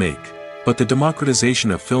dollars to make. But the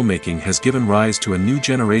democratization of filmmaking has given rise to a new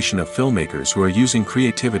generation of filmmakers who are using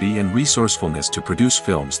creativity and resourcefulness to produce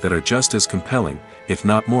films that are just as compelling, if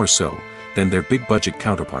not more so, than their big-budget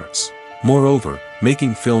counterparts. Moreover,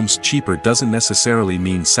 making films cheaper doesn't necessarily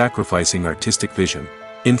mean sacrificing artistic vision.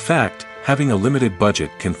 In fact, having a limited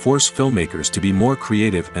budget can force filmmakers to be more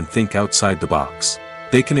creative and think outside the box.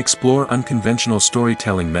 They can explore unconventional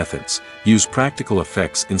storytelling methods, use practical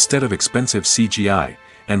effects instead of expensive CGI,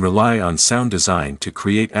 and rely on sound design to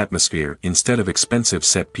create atmosphere instead of expensive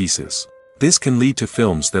set pieces. This can lead to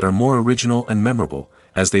films that are more original and memorable,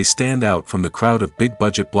 as they stand out from the crowd of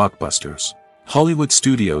big-budget blockbusters. Hollywood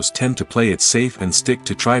studios tend to play it safe and stick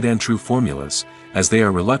to tried-and-true formulas, as they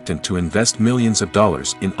are reluctant to invest millions of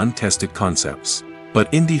dollars in untested concepts.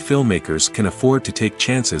 But indie filmmakers can afford to take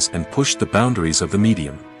chances and push the boundaries of the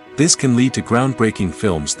medium. This can lead to groundbreaking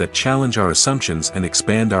films that challenge our assumptions and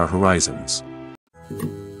expand our horizons.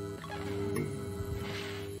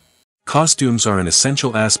 Costumes are an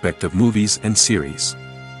essential aspect of movies and series.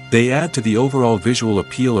 They add to the overall visual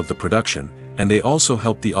appeal of the production, and they also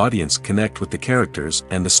help the audience connect with the characters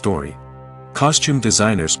and the story. Costume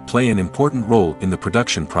designers play an important role in the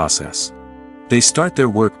production process. They start their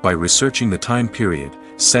work by researching the time period,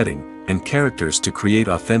 setting, and characters to create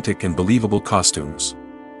authentic and believable costumes.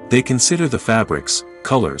 They consider the fabrics,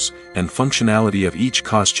 colors, and functionality of each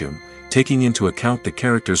costume, taking into account the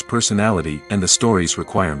character's personality and the story's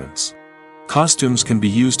requirements. Costumes can be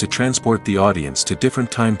used to transport the audience to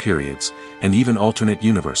different time periods, and even alternate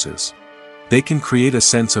universes. They can create a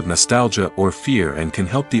sense of nostalgia or fear and can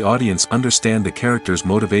help the audience understand the character's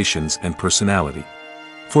motivations and personality.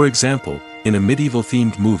 For example, in a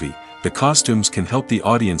medieval-themed movie, the costumes can help the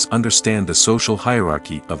audience understand the social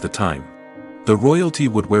hierarchy of the time. The royalty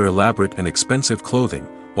would wear elaborate and expensive clothing,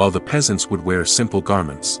 while the peasants would wear simple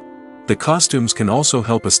garments. The costumes can also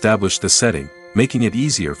help establish the setting, making it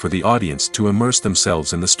easier for the audience to immerse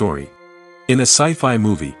themselves in the story. In a sci-fi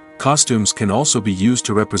movie, costumes can also be used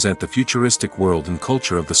to represent the futuristic world and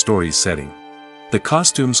culture of the story's setting. The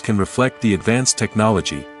costumes can reflect the advanced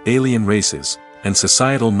technology, alien races, and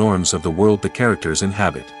societal norms of the world the characters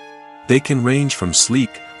inhabit. They can range from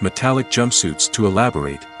sleek, metallic jumpsuits to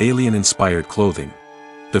elaborate, alien-inspired clothing.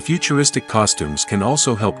 The futuristic costumes can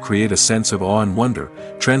also help create a sense of awe and wonder,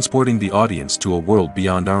 transporting the audience to a world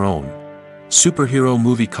beyond our own. Superhero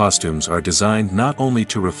movie costumes are designed not only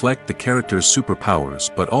to reflect the character's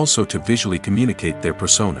superpowers but also to visually communicate their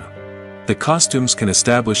persona. The costumes can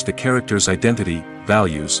establish the character's identity,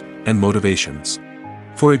 values, and motivations.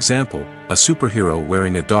 For example, a superhero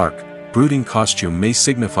wearing a dark, brooding costume may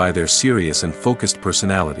signify their serious and focused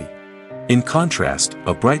personality. In contrast,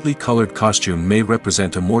 a brightly colored costume may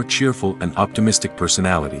represent a more cheerful and optimistic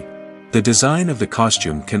personality. The design of the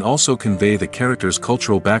costume can also convey the character's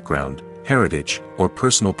cultural background, heritage, or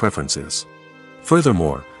personal preferences.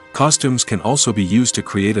 Furthermore, costumes can also be used to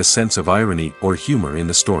create a sense of irony or humor in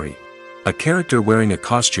the story. A character wearing a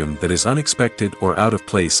costume that is unexpected or out of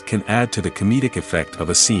place can add to the comedic effect of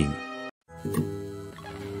a scene.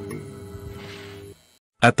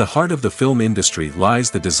 At the heart of the film industry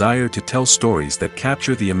lies the desire to tell stories that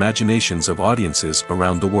capture the imaginations of audiences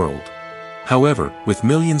around the world. However, with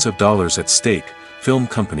millions of dollars at stake, film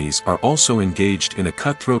companies are also engaged in a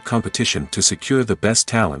cutthroat competition to secure the best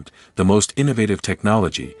talent, the most innovative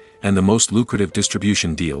technology, and the most lucrative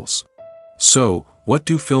distribution deals. So, what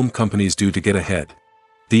do film companies do to get ahead?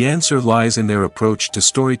 The answer lies in their approach to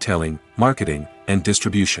storytelling, marketing, and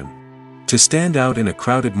distribution. To stand out in a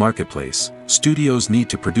crowded marketplace, studios need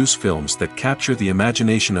to produce films that capture the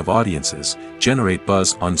imagination of audiences, generate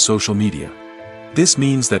buzz on social media. This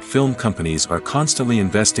means that film companies are constantly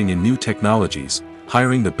investing in new technologies,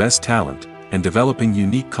 hiring the best talent, and developing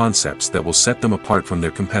unique concepts that will set them apart from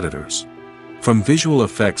their competitors. From visual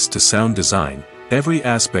effects to sound design, every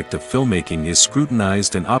aspect of filmmaking is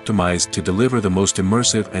scrutinized and optimized to deliver the most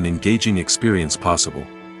immersive and engaging experience possible.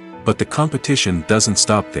 But the competition doesn't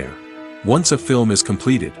stop there. Once a film is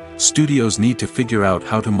completed, studios need to figure out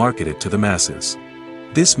how to market it to the masses.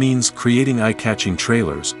 This means creating eye-catching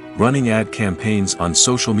trailers, running ad campaigns on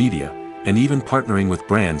social media, and even partnering with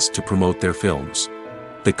brands to promote their films.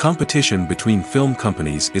 The competition between film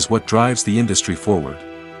companies is what drives the industry forward.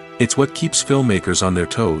 It's what keeps filmmakers on their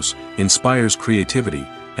toes, inspires creativity,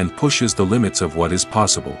 and pushes the limits of what is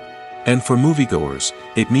possible. And for moviegoers,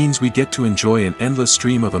 it means we get to enjoy an endless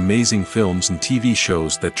stream of amazing films and TV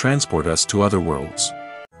shows that transport us to other worlds.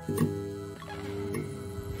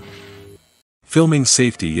 Filming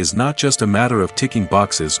safety is not just a matter of ticking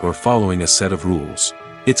boxes or following a set of rules.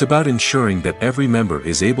 It's about ensuring that every member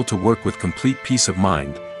is able to work with complete peace of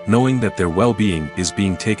mind, knowing that their well-being is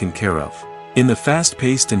being taken care of. In the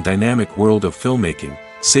fast-paced and dynamic world of filmmaking,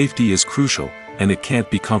 safety is crucial, and it can't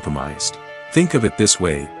be compromised. Think of it this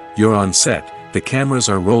way: you're on set, the cameras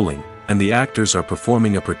are rolling, and the actors are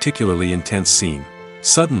performing a particularly intense scene.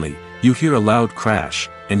 Suddenly, you hear a loud crash,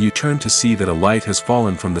 and you turn to see that a light has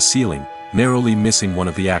fallen from the ceiling, narrowly missing one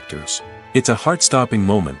of the actors. It's a heart-stopping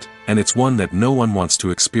moment, and it's one that no one wants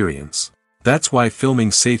to experience. That's why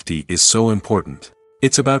filming safety is so important.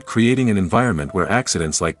 It's about creating an environment where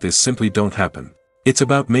accidents like this simply don't happen. It's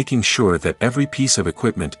about making sure that every piece of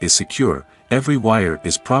equipment is secure, every wire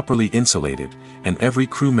is properly insulated, and every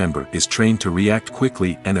crew member is trained to react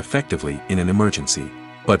quickly and effectively in an emergency.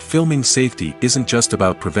 But filming safety isn't just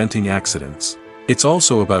about preventing accidents. It's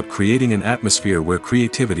also about creating an atmosphere where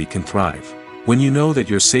creativity can thrive. When you know that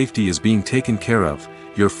your safety is being taken care of,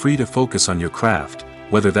 you're free to focus on your craft,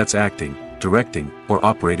 whether that's acting, directing, or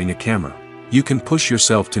operating a camera. You can push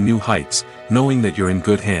yourself to new heights, knowing that you're in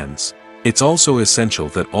good hands. It's also essential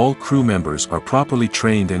that all crew members are properly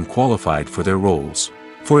trained and qualified for their roles.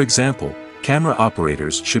 For example, camera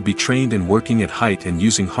operators should be trained in working at height and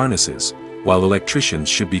using harnesses, while electricians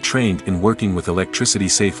should be trained in working with electricity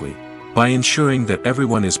safely. By ensuring that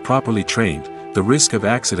everyone is properly trained, the risk of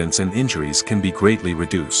accidents and injuries can be greatly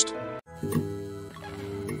reduced.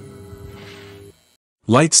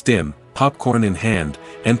 Lights dim, popcorn in hand,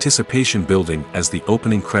 anticipation building as the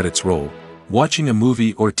opening credits roll. Watching a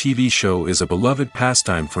movie or TV show is a beloved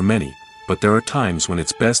pastime for many, but there are times when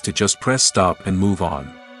it's best to just press stop and move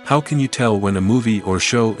on. How can you tell when a movie or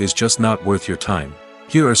show is just not worth your time?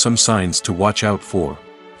 Here are some signs to watch out for.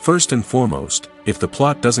 First and foremost, if the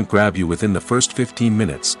plot doesn't grab you within the first 15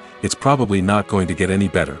 minutes, it's probably not going to get any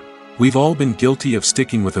better. We've all been guilty of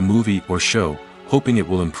sticking with a movie or show, hoping it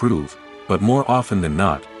will improve, but more often than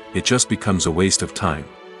not, it just becomes a waste of time.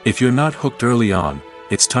 If you're not hooked early on,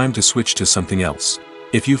 it's time to switch to something else.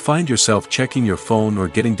 If you find yourself checking your phone or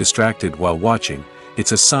getting distracted while watching,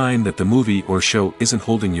 it's a sign that the movie or show isn't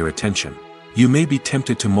holding your attention. You may be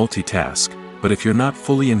tempted to multitask, but if you're not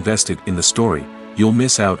fully invested in the story, you'll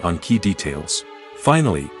miss out on key details.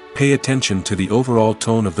 Finally, pay attention to the overall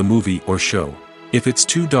tone of the movie or show. If it's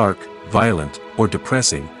too dark, violent, or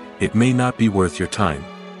depressing, it may not be worth your time.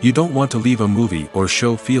 You don't want to leave a movie or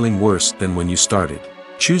show feeling worse than when you started.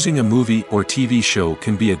 Choosing a movie or TV show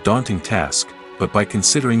can be a daunting task, but by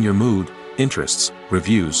considering your mood, interests,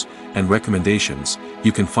 reviews, and recommendations,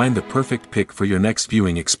 you can find the perfect pick for your next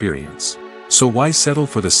viewing experience. So why settle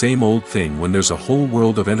for the same old thing when there's a whole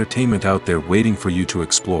world of entertainment out there waiting for you to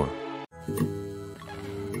explore?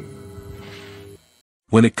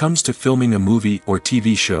 When it comes to filming a movie or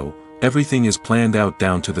TV show, everything is planned out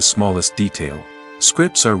down to the smallest detail.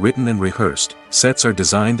 Scripts are written and rehearsed, sets are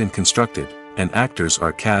designed and constructed, and actors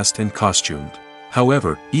are cast and costumed.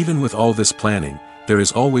 However, even with all this planning, there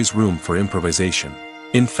is always room for improvisation.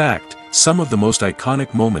 In fact, some of the most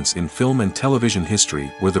iconic moments in film and television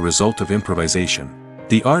history were the result of improvisation.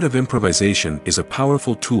 The art of improvisation is a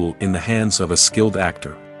powerful tool in the hands of a skilled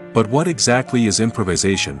actor. But what exactly is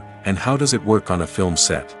improvisation, and how does it work on a film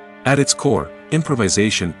set? At its core,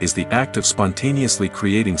 improvisation is the act of spontaneously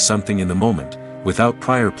creating something in the moment, without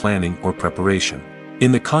prior planning or preparation.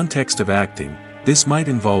 In the context of acting, this might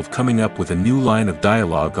involve coming up with a new line of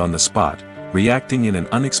dialogue on the spot, reacting in an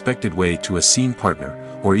unexpected way to a scene partner,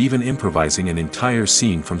 or even improvising an entire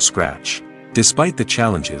scene from scratch. Despite the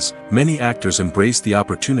challenges, many actors embrace the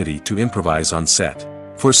opportunity to improvise on set.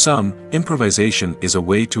 For some, improvisation is a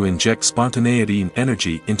way to inject spontaneity and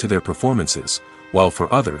energy into their performances, while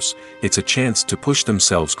for others, it's a chance to push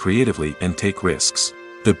themselves creatively and take risks.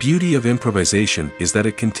 The beauty of improvisation is that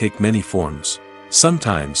it can take many forms.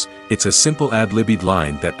 Sometimes, it's a simple ad-libbed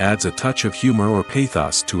line that adds a touch of humor or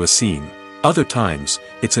pathos to a scene. Other times,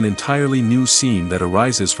 it's an entirely new scene that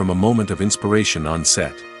arises from a moment of inspiration on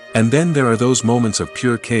set. And then there are those moments of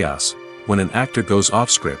pure chaos, when an actor goes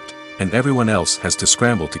off script, and everyone else has to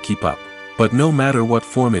scramble to keep up. But no matter what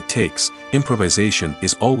form it takes, improvisation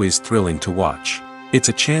is always thrilling to watch. It's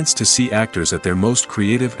a chance to see actors at their most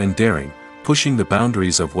creative and daring, pushing the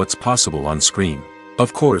boundaries of what's possible on screen.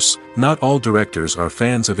 Of course, not all directors are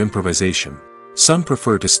fans of improvisation. Some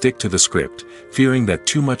prefer to stick to the script, fearing that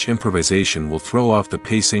too much improvisation will throw off the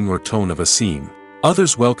pacing or tone of a scene.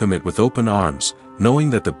 Others welcome it with open arms,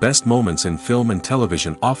 knowing that the best moments in film and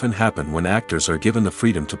television often happen when actors are given the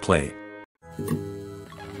freedom to play.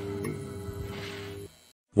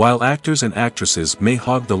 While actors and actresses may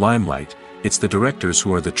hog the limelight, it's the directors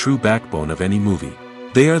who are the true backbone of any movie.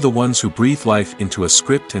 They are the ones who breathe life into a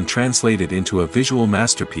script and translate it into a visual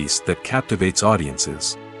masterpiece that captivates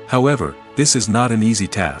audiences. However, this is not an easy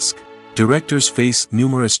task. Directors face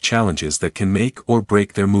numerous challenges that can make or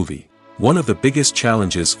break their movie. One of the biggest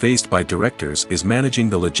challenges faced by directors is managing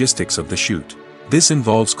the logistics of the shoot. This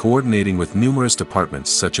involves coordinating with numerous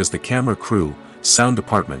departments such as the camera crew, sound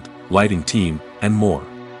department, lighting team, and more.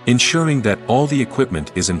 Ensuring that all the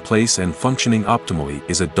equipment is in place and functioning optimally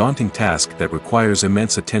is a daunting task that requires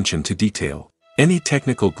immense attention to detail. Any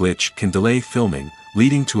technical glitch can delay filming,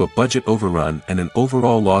 leading to a budget overrun and an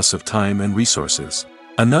overall loss of time and resources.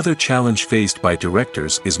 Another challenge faced by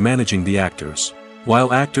directors is managing the actors.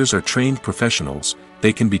 While actors are trained professionals,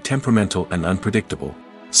 they can be temperamental and unpredictable.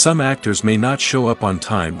 Some actors may not show up on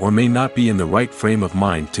time or may not be in the right frame of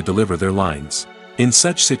mind to deliver their lines. In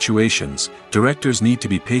such situations, directors need to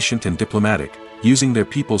be patient and diplomatic, using their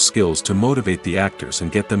people skills to motivate the actors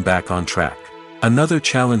and get them back on track. Another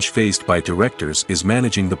challenge faced by directors is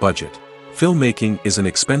managing the budget. Filmmaking is an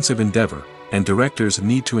expensive endeavor, and directors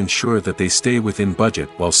need to ensure that they stay within budget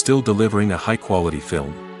while still delivering a high-quality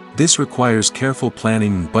film. This requires careful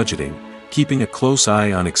planning and budgeting, keeping a close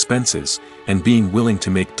eye on expenses, and being willing to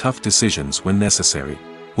make tough decisions when necessary.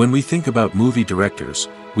 When we think about movie directors,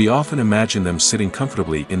 we often imagine them sitting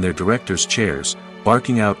comfortably in their director's chairs,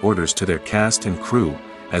 barking out orders to their cast and crew,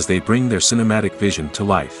 as they bring their cinematic vision to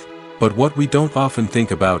life. But what we don't often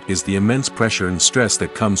think about is the immense pressure and stress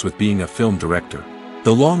that comes with being a film director.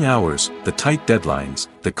 The long hours, the tight deadlines,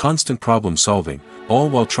 the constant problem solving, all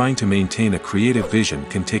while trying to maintain a creative vision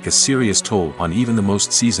can take a serious toll on even the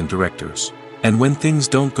most seasoned directors. And when things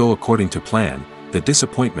don't go according to plan, the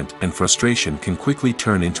disappointment and frustration can quickly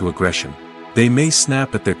turn into aggression. They may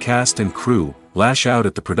snap at their cast and crew, lash out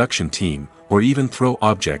at the production team, or even throw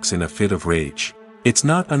objects in a fit of rage. It's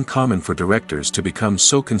not uncommon for directors to become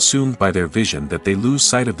so consumed by their vision that they lose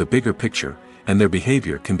sight of the bigger picture, and their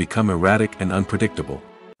behavior can become erratic and unpredictable.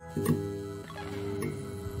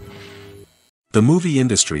 The movie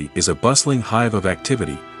industry is a bustling hive of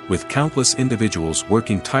activity, with countless individuals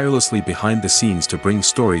working tirelessly behind the scenes to bring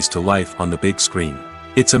stories to life on the big screen.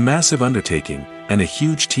 It's a massive undertaking, and a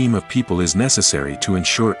huge team of people is necessary to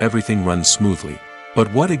ensure everything runs smoothly.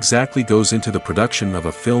 But what exactly goes into the production of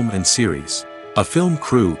a film and series? A film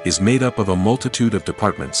crew is made up of a multitude of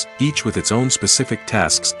departments, each with its own specific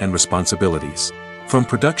tasks and responsibilities. From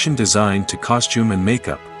production design to costume and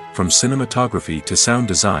makeup, from cinematography to sound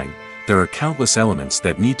design, there are countless elements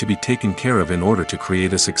that need to be taken care of in order to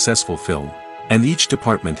create a successful film. And each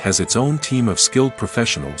department has its own team of skilled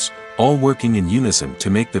professionals, all working in unison to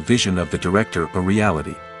make the vision of the director a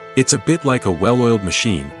reality. It's a bit like a well-oiled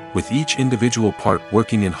machine, with each individual part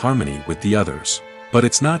working in harmony with the others. But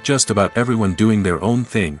it's not just about everyone doing their own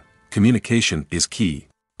thing. Communication is key.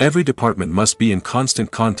 Every department must be in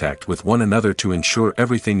constant contact with one another to ensure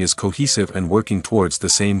everything is cohesive and working towards the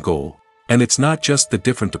same goal. And it's not just the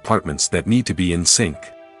different departments that need to be in sync.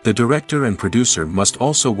 The director and producer must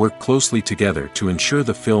also work closely together to ensure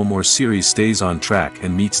the film or series stays on track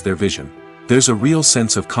and meets their vision. There's a real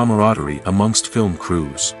sense of camaraderie amongst film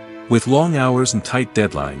crews. With long hours and tight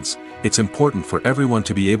deadlines, it's important for everyone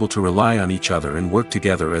to be able to rely on each other and work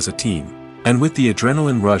together as a team. And with the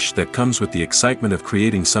adrenaline rush that comes with the excitement of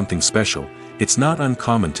creating something special, it's not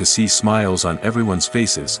uncommon to see smiles on everyone's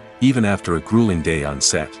faces, even after a grueling day on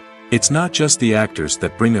set. It's not just the actors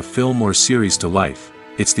that bring a film or series to life,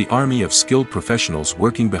 it's the army of skilled professionals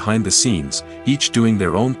working behind the scenes, each doing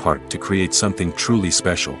their own part to create something truly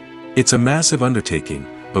special. It's a massive undertaking,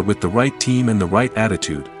 but with the right team and the right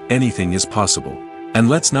attitude, anything is possible. And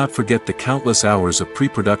let's not forget the countless hours of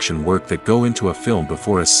pre-production work that go into a film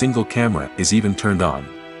before a single camera is even turned on.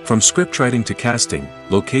 From scriptwriting to casting,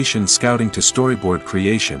 location scouting to storyboard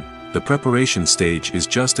creation, the preparation stage is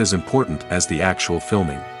just as important as the actual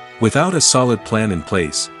filming. Without a solid plan in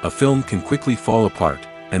place, a film can quickly fall apart,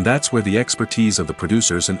 and that's where the expertise of the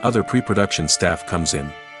producers and other pre-production staff comes in.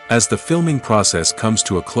 As the filming process comes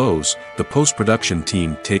to a close, the post-production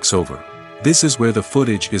team takes over. This is where the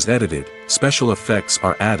footage is edited, special effects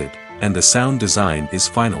are added, and the sound design is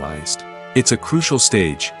finalized. It's a crucial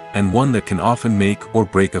stage, and one that can often make or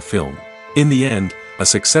break a film. In the end, a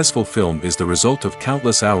successful film is the result of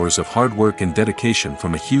countless hours of hard work and dedication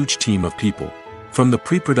from a huge team of people. From the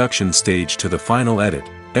pre-production stage to the final edit,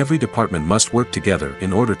 every department must work together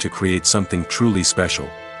in order to create something truly special.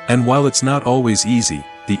 And while it's not always easy,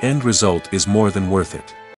 the end result is more than worth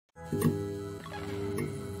it.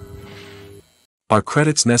 Are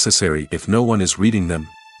credits necessary if no one is reading them?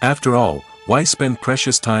 After all, why spend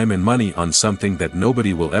precious time and money on something that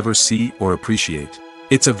nobody will ever see or appreciate?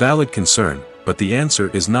 It's a valid concern, but the answer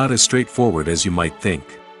is not as straightforward as you might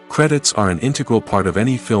think. Credits are an integral part of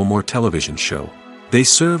any film or television show. They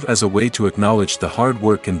serve as a way to acknowledge the hard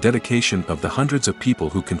work and dedication of the hundreds of people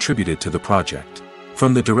who contributed to the project.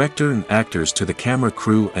 From the director and actors to the camera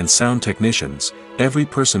crew and sound technicians, every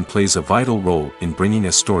person plays a vital role in bringing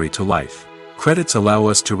a story to life. Credits allow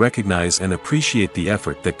us to recognize and appreciate the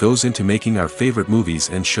effort that goes into making our favorite movies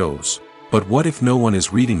and shows. But what if no one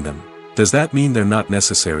is reading them? Does that mean they're not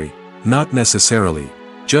necessary? Not necessarily.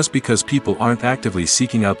 Just because people aren't actively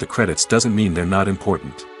seeking out the credits doesn't mean they're not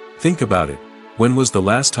important. Think about it. When was the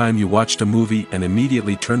last time you watched a movie and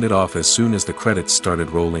immediately turned it off as soon as the credits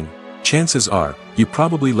started rolling? Chances are, you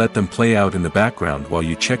probably let them play out in the background while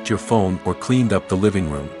you checked your phone or cleaned up the living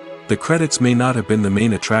room. The credits may not have been the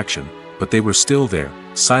main attraction, but they were still there,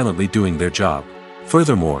 silently doing their job.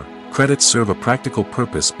 Furthermore, credits serve a practical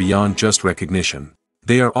purpose beyond just recognition.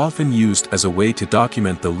 They are often used as a way to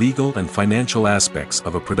document the legal and financial aspects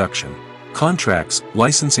of a production. Contracts,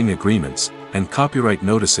 licensing agreements, and copyright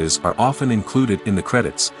notices are often included in the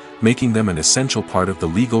credits, making them an essential part of the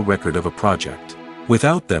legal record of a project.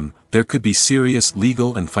 Without them, there could be serious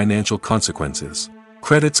legal and financial consequences.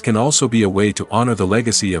 Credits can also be a way to honor the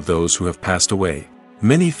legacy of those who have passed away.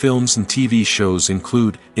 Many films and TV shows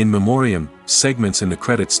include, in memoriam, segments in the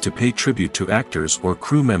credits to pay tribute to actors or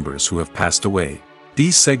crew members who have passed away.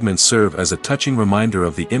 These segments serve as a touching reminder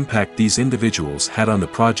of the impact these individuals had on the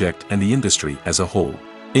project and the industry as a whole.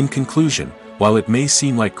 In conclusion, while it may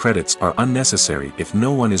seem like credits are unnecessary if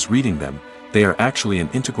no one is reading them, they are actually an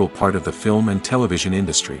integral part of the film and television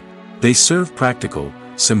industry. They serve practical,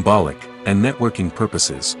 symbolic, and networking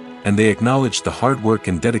purposes, and they acknowledge the hard work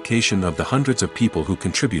and dedication of the hundreds of people who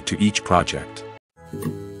contribute to each project.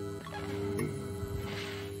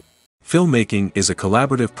 Filmmaking is a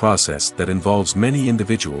collaborative process that involves many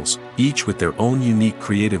individuals, each with their own unique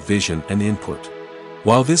creative vision and input.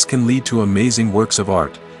 While this can lead to amazing works of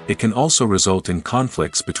art, it can also result in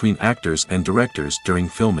conflicts between actors and directors during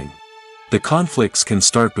filming. The conflicts can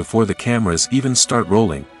start before the cameras even start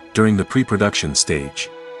rolling, during the pre-production stage.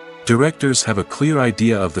 Directors have a clear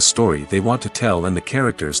idea of the story they want to tell and the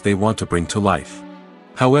characters they want to bring to life.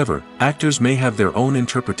 However, actors may have their own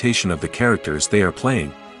interpretation of the characters they are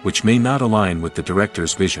playing, which may not align with the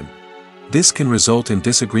director's vision. This can result in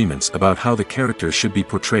disagreements about how the characters should be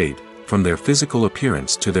portrayed, from their physical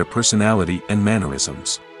appearance to their personality and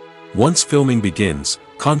mannerisms. Once filming begins,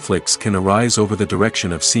 conflicts can arise over the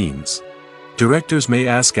direction of scenes. Directors may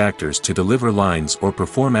ask actors to deliver lines or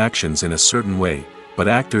perform actions in a certain way, but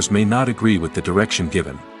actors may not agree with the direction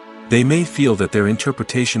given. They may feel that their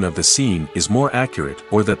interpretation of the scene is more accurate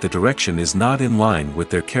or that the direction is not in line with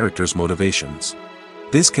their character's motivations.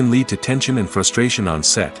 This can lead to tension and frustration on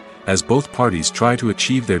set, as both parties try to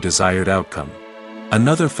achieve their desired outcome.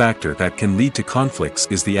 Another factor that can lead to conflicts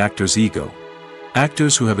is the actor's ego.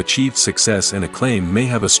 Actors who have achieved success and acclaim may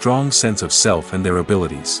have a strong sense of self and their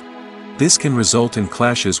abilities. This can result in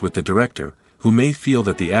clashes with the director, who may feel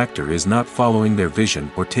that the actor is not following their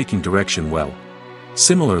vision or taking direction well.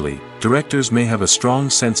 Similarly, directors may have a strong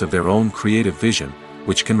sense of their own creative vision,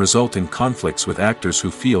 which can result in conflicts with actors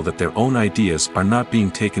who feel that their own ideas are not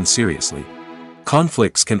being taken seriously.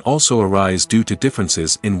 Conflicts can also arise due to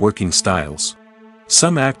differences in working styles.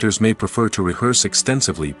 Some actors may prefer to rehearse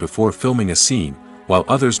extensively before filming a scene, while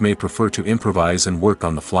others may prefer to improvise and work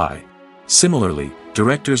on the fly. Similarly,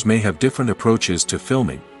 directors may have different approaches to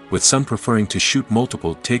filming, with some preferring to shoot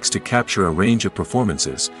multiple takes to capture a range of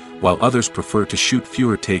performances, while others prefer to shoot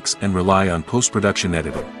fewer takes and rely on post-production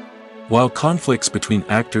editing. While conflicts between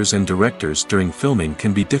actors and directors during filming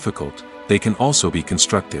can be difficult, they can also be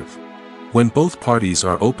constructive. When both parties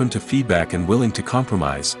are open to feedback and willing to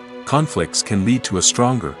compromise, conflicts can lead to a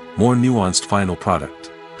stronger, more nuanced final product.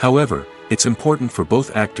 However, it's important for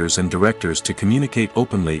both actors and directors to communicate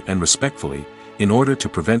openly and respectfully, in order to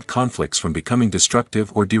prevent conflicts from becoming destructive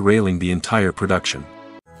or derailing the entire production.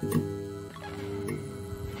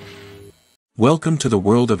 Welcome to the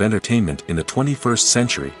world of entertainment in the 21st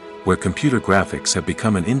century, where computer graphics have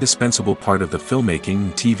become an indispensable part of the filmmaking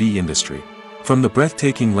and TV industry. From the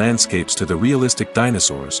breathtaking landscapes to the realistic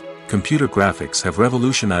dinosaurs, computer graphics have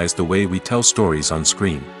revolutionized the way we tell stories on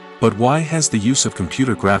screen. But why has the use of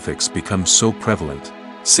computer graphics become so prevalent?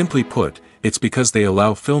 Simply put, it's because they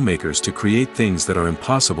allow filmmakers to create things that are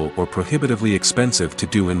impossible or prohibitively expensive to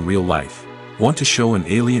do in real life. Want to show an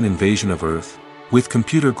alien invasion of Earth? With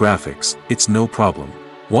computer graphics, it's no problem.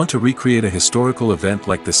 Want to recreate a historical event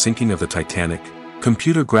like the sinking of the Titanic?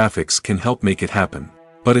 Computer graphics can help make it happen.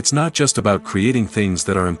 But it's not just about creating things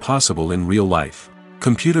that are impossible in real life.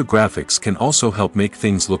 Computer graphics can also help make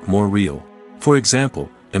things look more real. For example,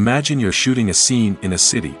 imagine you're shooting a scene in a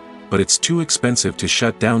city, but it's too expensive to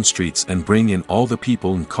shut down streets and bring in all the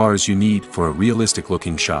people and cars you need for a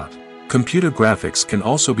realistic-looking shot. Computer graphics can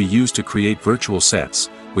also be used to create virtual sets,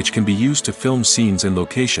 which can be used to film scenes in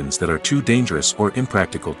locations that are too dangerous or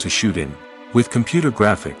impractical to shoot in. With computer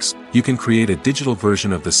graphics, you can create a digital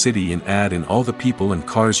version of the city and add in all the people and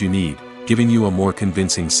cars you need, giving you a more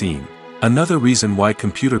convincing scene. Another reason why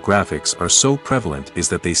computer graphics are so prevalent is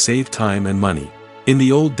that they save time and money. In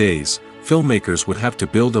the old days, filmmakers would have to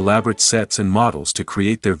build elaborate sets and models to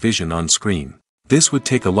create their vision on screen. This would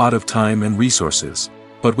take a lot of time and resources.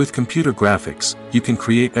 But with computer graphics, you can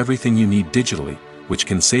create everything you need digitally, which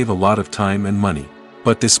can save a lot of time and money.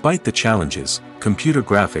 But despite the challenges, computer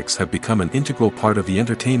graphics have become an integral part of the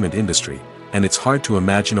entertainment industry, and it's hard to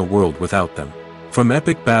imagine a world without them. From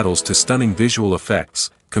epic battles to stunning visual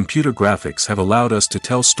effects, computer graphics have allowed us to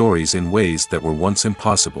tell stories in ways that were once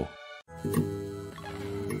impossible.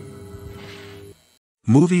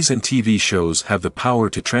 Movies and TV shows have the power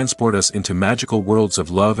to transport us into magical worlds of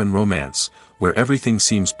love and romance, where everything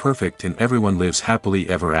seems perfect and everyone lives happily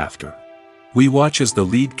ever after. We watch as the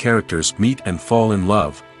lead characters meet and fall in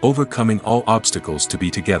love, overcoming all obstacles to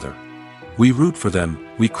be together. We root for them,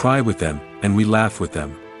 we cry with them, and we laugh with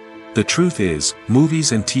them. The truth is,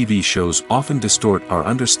 movies and TV shows often distort our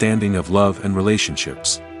understanding of love and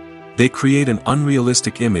relationships. They create an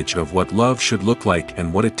unrealistic image of what love should look like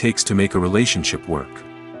and what it takes to make a relationship work.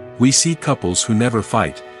 We see couples who never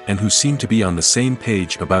fight, and who seem to be on the same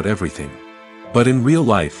page about everything. But in real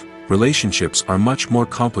life, relationships are much more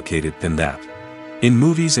complicated than that. In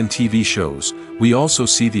movies and TV shows, we also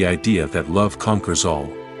see the idea that love conquers all.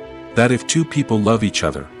 That if two people love each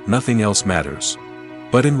other, nothing else matters.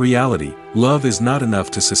 But in reality, love is not enough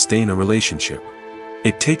to sustain a relationship.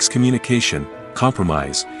 It takes communication,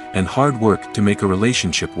 compromise, and hard work to make a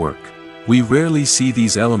relationship work. We rarely see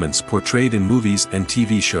these elements portrayed in movies and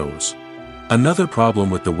TV shows. Another problem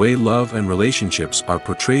with the way love and relationships are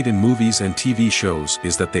portrayed in movies and TV shows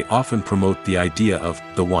is that they often promote the idea of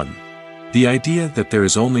the one. The idea that there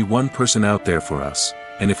is only one person out there for us,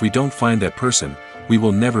 and if we don't find that person, we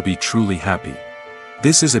will never be truly happy.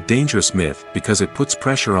 This is a dangerous myth because it puts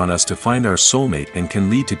pressure on us to find our soulmate and can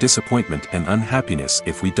lead to disappointment and unhappiness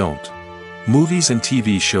if we don't. Movies and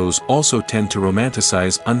TV shows also tend to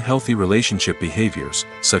romanticize unhealthy relationship behaviors,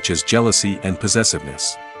 such as jealousy and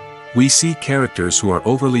possessiveness. We see characters who are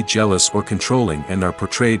overly jealous or controlling and are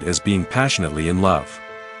portrayed as being passionately in love.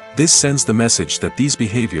 This sends the message that these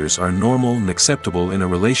behaviors are normal and acceptable in a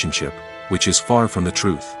relationship, which is far from the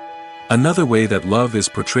truth. Another way that love is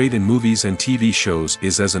portrayed in movies and TV shows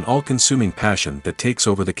is as an all-consuming passion that takes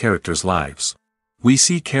over the characters' lives. We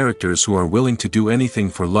see characters who are willing to do anything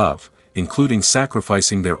for love, including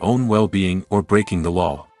sacrificing their own well-being or breaking the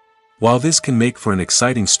law. While this can make for an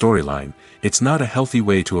exciting storyline, it's not a healthy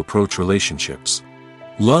way to approach relationships.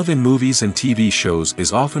 Love in movies and TV shows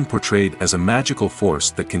is often portrayed as a magical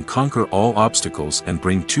force that can conquer all obstacles and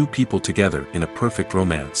bring two people together in a perfect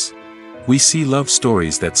romance. We see love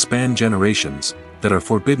stories that span generations, that are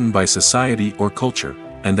forbidden by society or culture,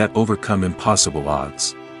 and that overcome impossible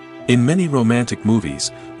odds. In many romantic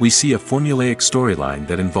movies, we see a formulaic storyline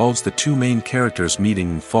that involves the two main characters meeting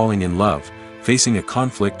and falling in love, facing a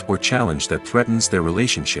conflict or challenge that threatens their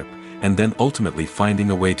relationship, and then ultimately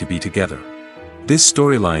finding a way to be together. This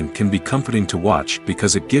storyline can be comforting to watch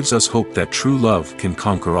because it gives us hope that true love can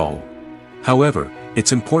conquer all. However,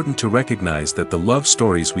 it's important to recognize that the love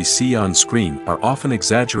stories we see on screen are often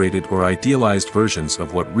exaggerated or idealized versions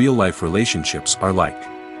of what real-life relationships are like.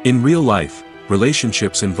 In real life,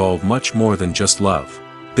 relationships involve much more than just love.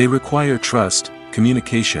 They require trust,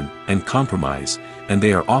 communication, and compromise, and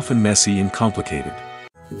they are often messy and complicated.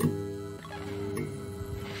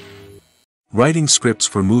 Writing scripts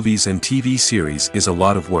for movies and TV series is a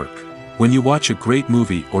lot of work. When you watch a great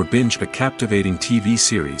movie or binge a captivating TV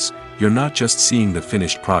series, you're not just seeing the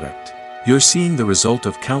finished product. You're seeing the result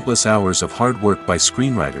of countless hours of hard work by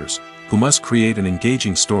screenwriters, who must create an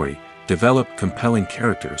engaging story, develop compelling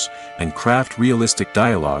characters, and craft realistic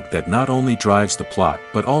dialogue that not only drives the plot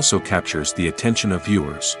but also captures the attention of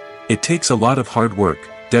viewers. It takes a lot of hard work,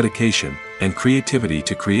 dedication, and creativity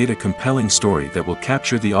to create a compelling story that will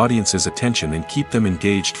capture the audience's attention and keep them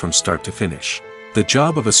engaged from start to finish. The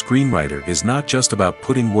job of a screenwriter is not just about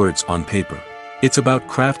putting words on paper. It's about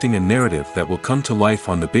crafting a narrative that will come to life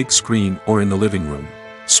on the big screen or in the living room.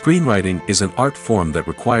 Screenwriting is an art form that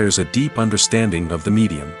requires a deep understanding of the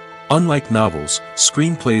medium. Unlike novels,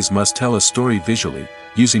 screenplays must tell a story visually,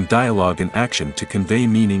 using dialogue and action to convey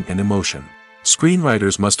meaning and emotion.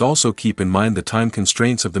 Screenwriters must also keep in mind the time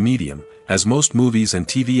constraints of the medium, as most movies and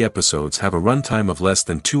TV episodes have a runtime of less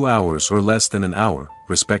than 2 hours or less than an hour,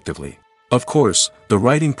 respectively. Of course, the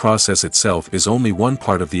writing process itself is only one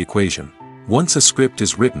part of the equation. Once a script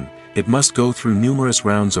is written, it must go through numerous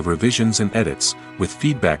rounds of revisions and edits, with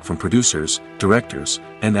feedback from producers, directors,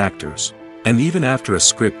 and actors. And even after a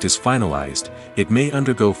script is finalized, it may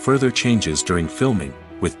undergo further changes during filming,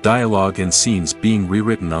 with dialogue and scenes being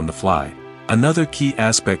rewritten on the fly. Another key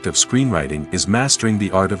aspect of screenwriting is mastering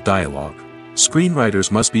the art of dialogue.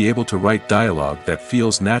 Screenwriters must be able to write dialogue that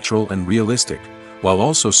feels natural and realistic, while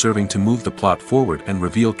also serving to move the plot forward and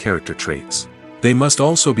reveal character traits. They must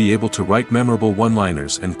also be able to write memorable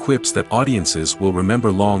one-liners and quips that audiences will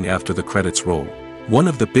remember long after the credits roll. One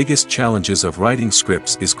of the biggest challenges of writing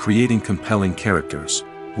scripts is creating compelling characters.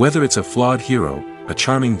 Whether it's a flawed hero, a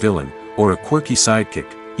charming villain, or a quirky sidekick,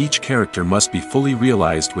 each character must be fully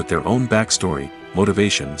realized with their own backstory,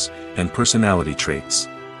 motivations, and personality traits.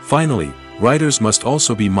 Finally, writers must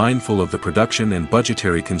also be mindful of the production and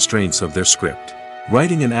budgetary constraints of their script.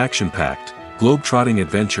 Writing an action-packed, globe-trotting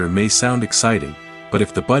adventure may sound exciting, but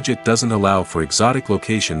if the budget doesn't allow for exotic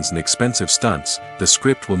locations and expensive stunts, the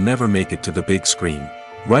script will never make it to the big screen.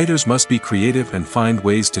 Writers must be creative and find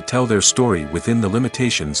ways to tell their story within the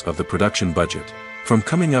limitations of the production budget. From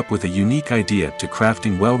coming up with a unique idea to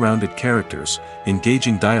crafting well-rounded characters,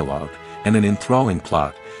 engaging dialogue, and an enthralling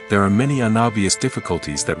plot, there are many unobvious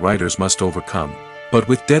difficulties that writers must overcome. But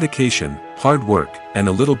with dedication, hard work, and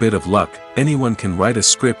a little bit of luck, anyone can write a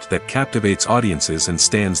script that captivates audiences and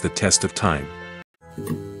stands the test of time.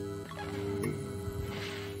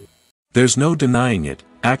 There's no denying it,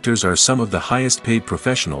 actors are some of the highest paid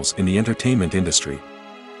professionals in the entertainment industry.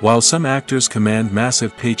 While some actors command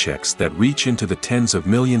massive paychecks that reach into the tens of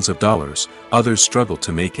millions of dollars, others struggle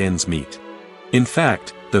to make ends meet. In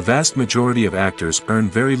fact, the vast majority of actors earn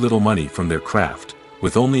very little money from their craft,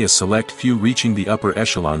 with only a select few reaching the upper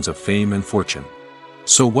echelons of fame and fortune.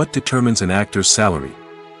 So what determines an actor's salary?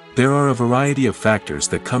 There are a variety of factors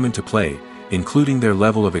that come into play, including their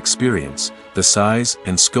level of experience, the size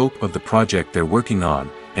and scope of the project they're working on,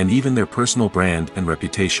 and even their personal brand and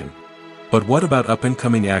reputation. But what about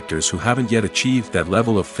up-and-coming actors who haven't yet achieved that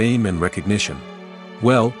level of fame and recognition?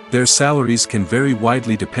 Well, their salaries can vary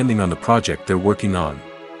widely depending on the project they're working on.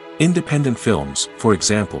 Independent films, for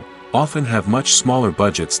example, often have much smaller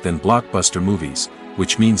budgets than blockbuster movies,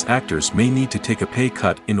 which means actors may need to take a pay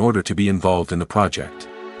cut in order to be involved in the project.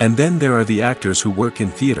 And then there are the actors who work in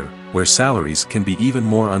theater, where salaries can be even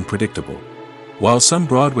more unpredictable. While some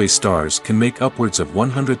Broadway stars can make upwards of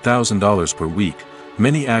 $100,000 per week,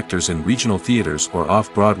 many actors in regional theaters or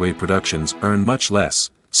off-Broadway productions earn much less,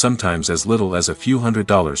 sometimes as little as a few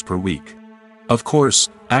 $100s per week. Of course,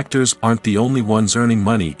 actors aren't the only ones earning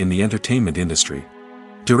money in the entertainment industry.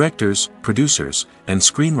 Directors, producers, and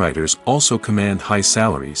screenwriters also command high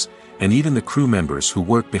salaries, and even the crew members who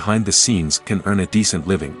work behind the scenes can earn a decent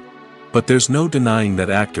living. But there's no denying that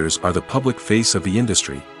actors are the public face of the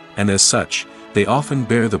industry, and as such, they often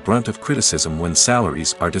bear the brunt of criticism when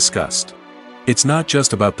salaries are discussed. It's not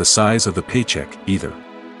just about the size of the paycheck, either.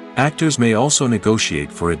 Actors may also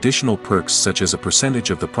negotiate for additional perks such as a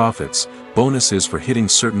percentage of the profits, bonuses for hitting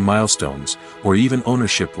certain milestones, or even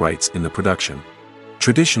ownership rights in the production.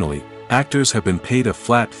 Traditionally, actors have been paid a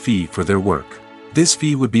flat fee for their work. This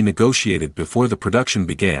fee would be negotiated before the production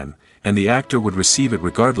began, and the actor would receive it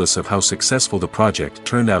regardless of how successful the project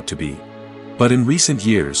turned out to be. But in recent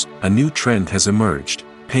years, a new trend has emerged,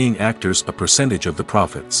 paying actors a percentage of the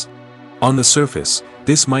profits. On the surface,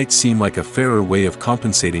 this might seem like a fairer way of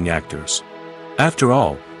compensating actors. After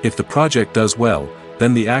all, if the project does well,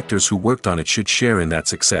 then the actors who worked on it should share in that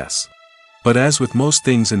success. But as with most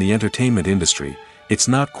things in the entertainment industry, it's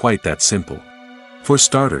not quite that simple. For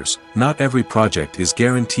starters, not every project is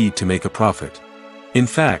guaranteed to make a profit. In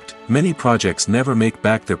fact, many projects never make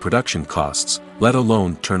back their production costs, let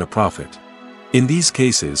alone turn a profit. In these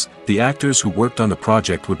cases, the actors who worked on the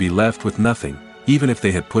project would be left with nothing, even if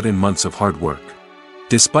they had put in months of hard work.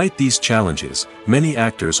 Despite these challenges, many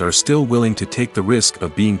actors are still willing to take the risk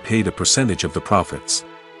of being paid a percentage of the profits.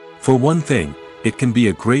 For one thing, it can be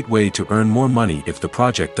a great way to earn more money if the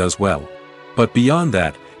project does well. But beyond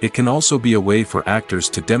that, it can also be a way for actors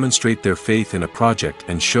to demonstrate their faith in a project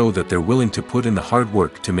and show that they're willing to put in the hard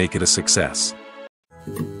work to make it a success.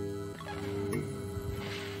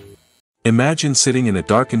 Imagine sitting in a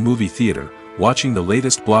darkened movie theater, watching the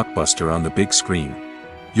latest blockbuster on the big screen.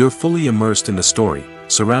 You're fully immersed in the story,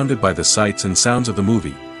 surrounded by the sights and sounds of the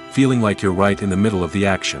movie, feeling like you're right in the middle of the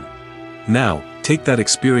action. Now, take that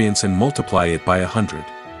experience and multiply it by 100.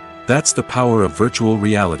 That's the power of virtual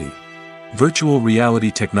reality. Virtual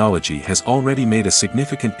reality technology has already made a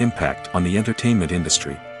significant impact on the entertainment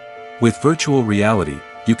industry. With virtual reality,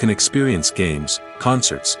 you can experience games,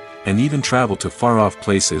 concerts, and even travel to far-off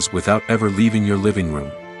places without ever leaving your living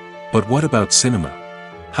room. But what about cinema?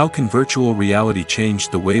 How can virtual reality change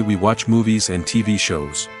the way we watch movies and TV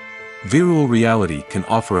shows? Virtual reality can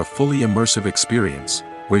offer a fully immersive experience,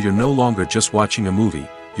 where you're no longer just watching a movie,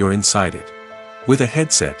 you're inside it. With a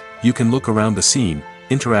headset, you can look around the scene,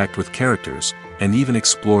 interact with characters, and even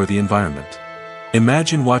explore the environment.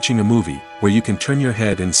 Imagine watching a movie where you can turn your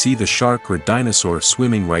head and see the shark or dinosaur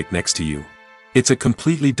swimming right next to you. It's a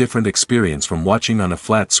completely different experience from watching on a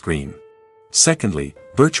flat screen. Secondly,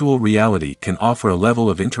 virtual reality can offer a level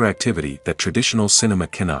of interactivity that traditional cinema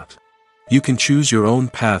cannot. You can choose your own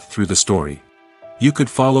path through the story. You could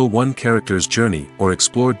follow one character's journey or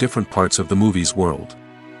explore different parts of the movie's world.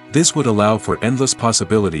 This would allow for endless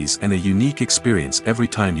possibilities and a unique experience every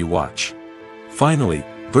time you watch. Finally,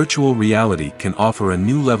 virtual reality can offer a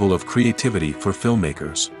new level of creativity for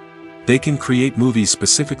filmmakers. They can create movies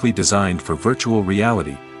specifically designed for virtual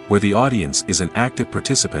reality, where the audience is an active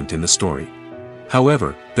participant in the story.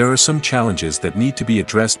 However, there are some challenges that need to be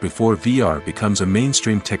addressed before VR becomes a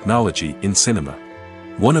mainstream technology in cinema.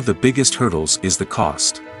 One of the biggest hurdles is the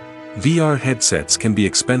cost. VR headsets can be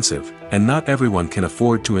expensive, and not everyone can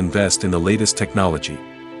afford to invest in the latest technology.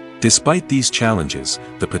 Despite these challenges,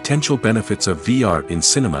 the potential benefits of VR in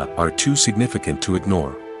cinema are too significant to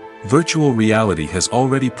ignore. Virtual reality has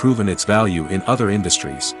already proven its value in other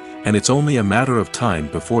industries, and it's only a matter of time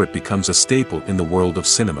before it becomes a staple in the world of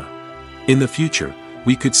cinema. In the future,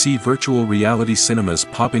 we could see virtual reality cinemas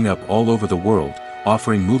popping up all over the world,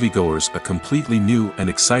 offering moviegoers a completely new and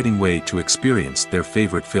exciting way to experience their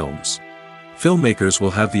favorite films. Filmmakers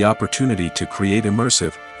will have the opportunity to create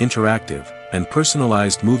immersive, interactive, and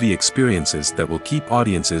personalized movie experiences that will keep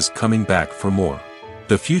audiences coming back for more.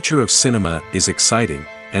 The future of cinema is exciting,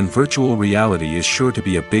 and virtual reality is sure to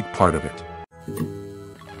be a big part of it.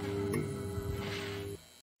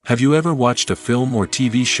 Have you ever watched a film or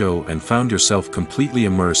TV show and found yourself completely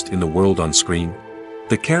immersed in the world on screen?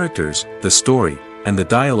 The characters, the story, and the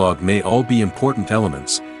dialogue may all be important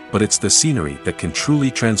elements, but it's the scenery that can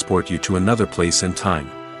truly transport you to another place and time.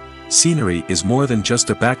 Scenery is more than just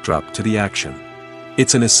a backdrop to the action.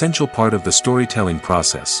 It's an essential part of the storytelling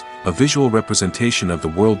process, a visual representation of the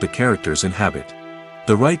world the characters inhabit.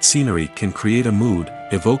 The right scenery can create a mood,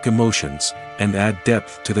 evoke emotions, and add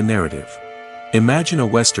depth to the narrative. Imagine a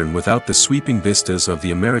Western without the sweeping vistas of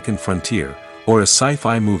the American frontier, or a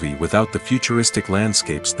sci-fi movie without the futuristic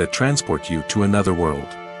landscapes that transport you to another world.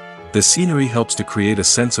 The scenery helps to create a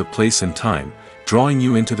sense of place and time, drawing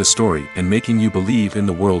you into the story and making you believe in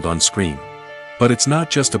the world on screen. But it's not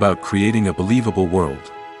just about creating a believable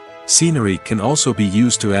world. Scenery can also be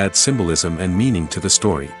used to add symbolism and meaning to the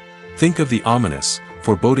story. Think of the ominous,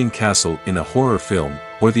 foreboding castle in a horror film,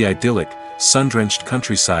 or the idyllic, sun-drenched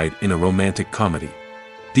countryside in a romantic comedy.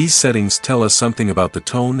 These settings tell us something about the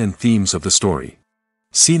tone and themes of the story.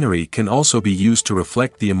 Scenery can also be used to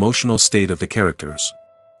reflect the emotional state of the characters.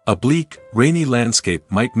 A bleak, rainy landscape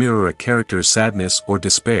might mirror a character's sadness or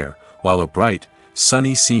despair, while a bright,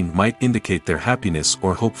 sunny scene might indicate their happiness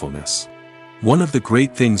or hopefulness. One of the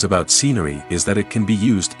great things about scenery is that it can be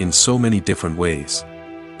used in so many different ways.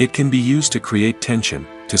 It can be used to create tension,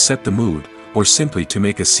 to set the mood, or simply to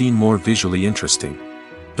make a scene more visually interesting.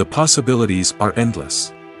 The possibilities are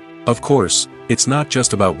endless. Of course, it's not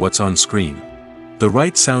just about what's on screen. The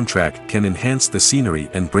right soundtrack can enhance the scenery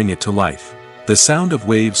and bring it to life. The sound of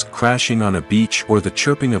waves crashing on a beach or the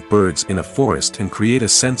chirping of birds in a forest can create a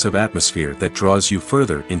sense of atmosphere that draws you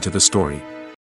further into the story.